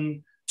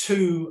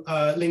to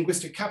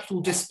linguistic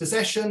capital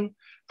dispossession.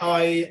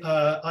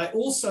 I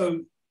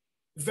also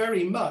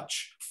very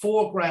much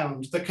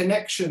foreground the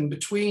connection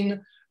between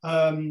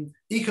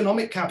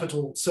economic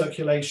capital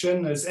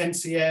circulation as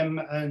MCM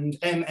and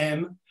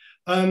MM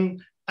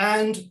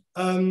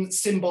and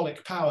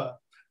symbolic power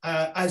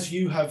as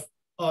you have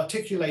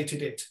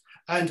articulated it,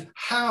 and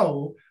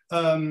how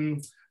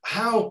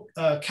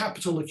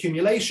capital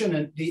accumulation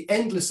and the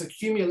endless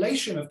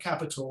accumulation of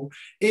capital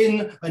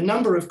in a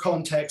number of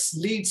contexts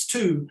leads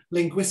to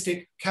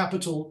linguistic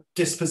capital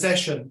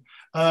dispossession,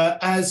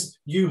 as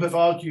you have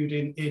argued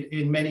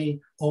in many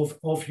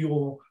of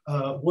your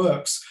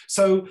works.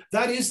 So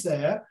that is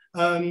there.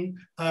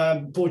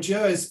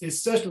 Bourdieu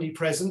is certainly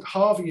present.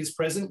 Harvey is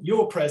present.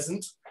 You're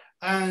present,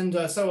 and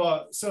so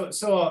are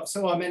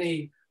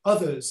many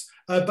others.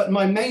 But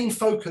my main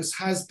focus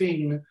has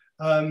been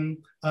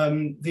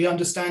the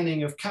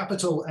understanding of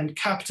capital and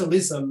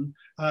capitalism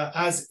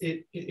as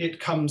it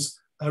comes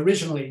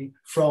originally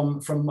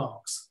from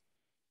Marx.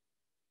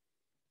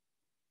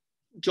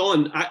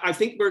 John, I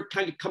think we're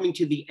kind of coming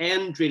to the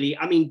end, really.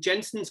 I mean,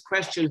 Jensen's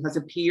question has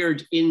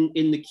appeared in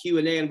the Q&A,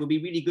 and it would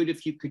be really good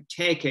if you could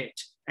take it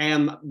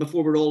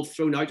before we're all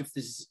thrown out of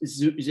this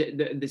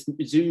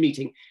Zoom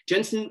meeting.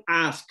 Jensen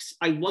asks,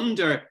 I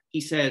wonder,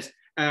 he says,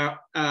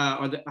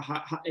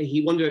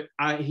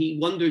 he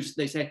wonders,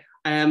 they say,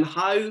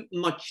 how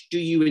much do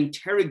you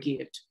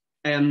interrogate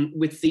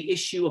with the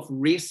issue of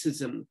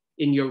racism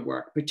in your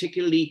work,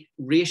 particularly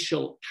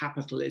racial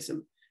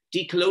capitalism?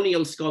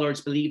 Decolonial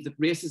scholars believe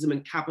that racism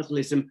and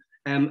capitalism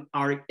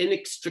are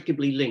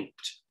inextricably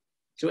linked.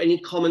 So any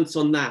comments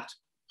on that?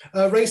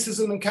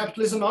 Racism and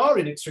capitalism are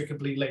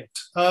inextricably linked.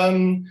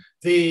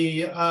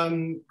 The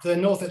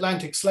North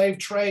Atlantic slave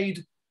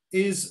trade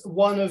is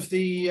one of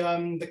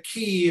the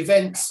key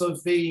events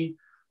of the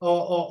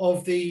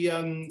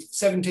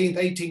 17th,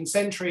 18th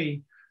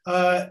century.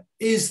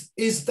 Is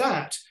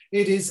that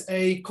it is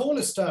a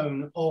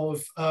cornerstone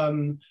of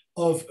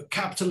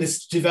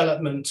capitalist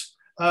development,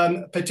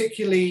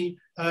 particularly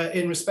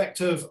in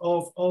respect of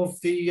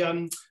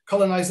the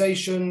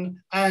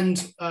colonization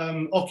and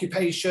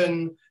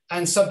occupation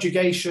and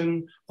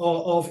subjugation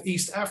of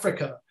East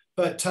Africa,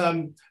 but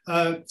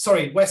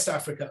West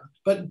Africa,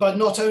 but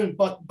not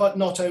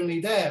only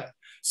there.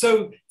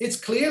 So it's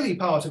clearly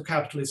part of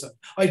capitalism.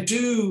 I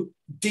do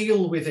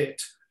deal with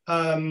it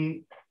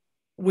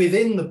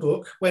within the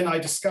book when I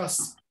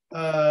discuss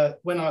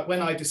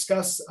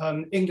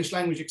English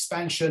language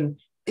expansion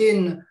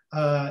in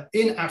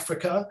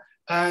Africa,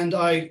 and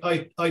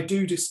I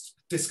do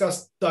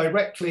discuss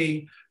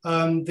directly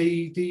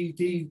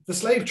the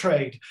slave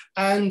trade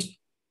and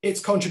its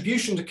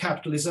contribution to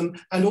capitalism,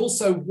 and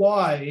also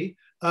why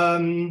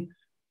the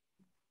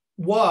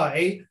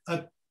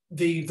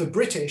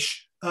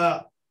British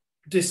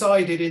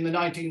decided in the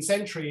 19th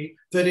century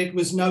that it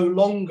was no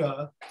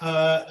longer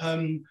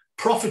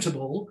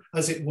profitable,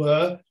 as it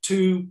were,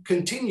 to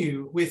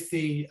continue with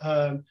the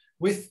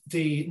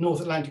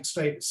North Atlantic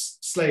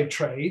slave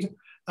trade,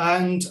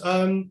 and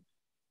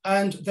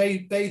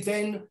they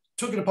then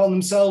took it upon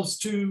themselves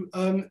to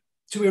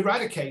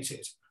eradicate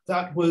it.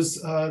 that was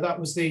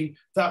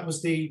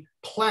the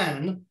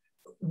plan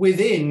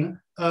within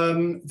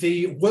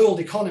the world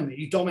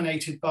economy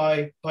dominated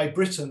by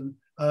Britain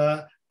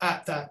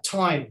at that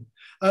time.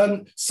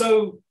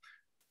 So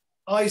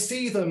I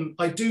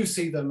do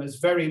see them as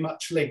very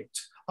much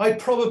linked. I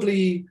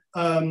probably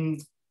don't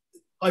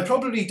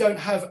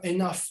have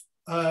enough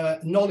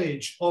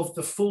knowledge of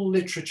the full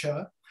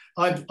literature.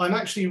 I'm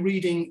actually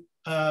reading.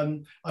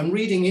 I'm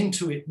reading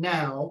into it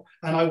now,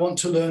 and I want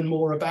to learn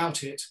more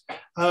about it.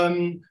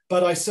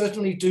 But I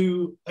certainly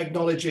do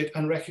acknowledge it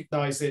and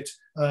recognize it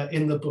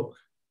in the book.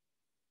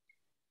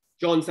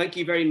 John, thank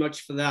you very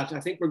much for that. I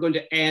think we're going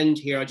to end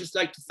here. I'd just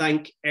like to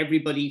thank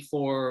everybody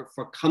for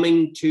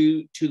coming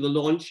to the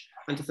launch,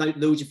 and to thank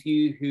those of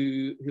you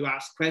who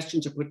asked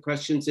questions or put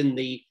questions in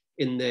the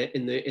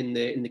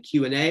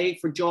Q&A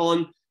for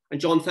John. And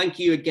John, thank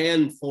you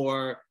again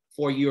for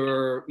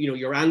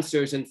your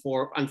answers and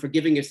for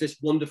giving us this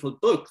wonderful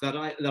book that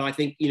I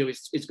think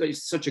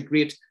is such a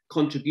great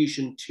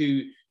contribution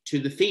to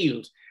the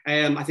field.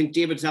 I think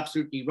David's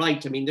absolutely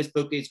right. I mean, this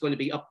book is going to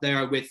be up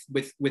there with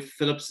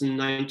Phillipson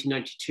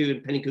 1992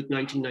 and Pennycook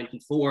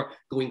 1994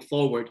 going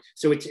forward.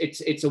 So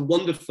it's a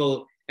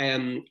wonderful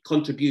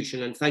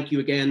contribution, and thank you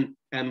again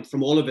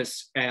from all of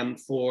us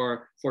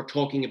for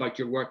talking about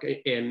your work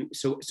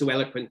so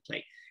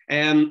eloquently.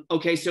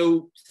 Okay,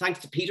 so thanks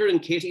to Peter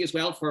and Katie as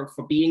well for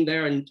being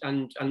there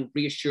and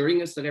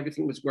reassuring us that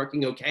everything was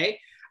working okay.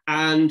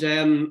 And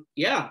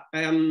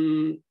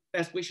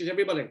best wishes,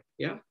 everybody.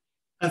 Yeah.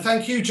 And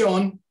thank you,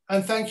 John,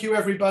 and thank you,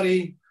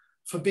 everybody,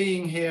 for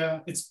being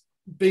here. It's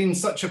been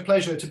such a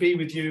pleasure to be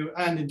with you,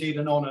 and indeed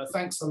an honor.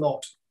 Thanks a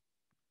lot.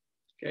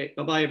 Okay,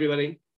 bye-bye, everybody.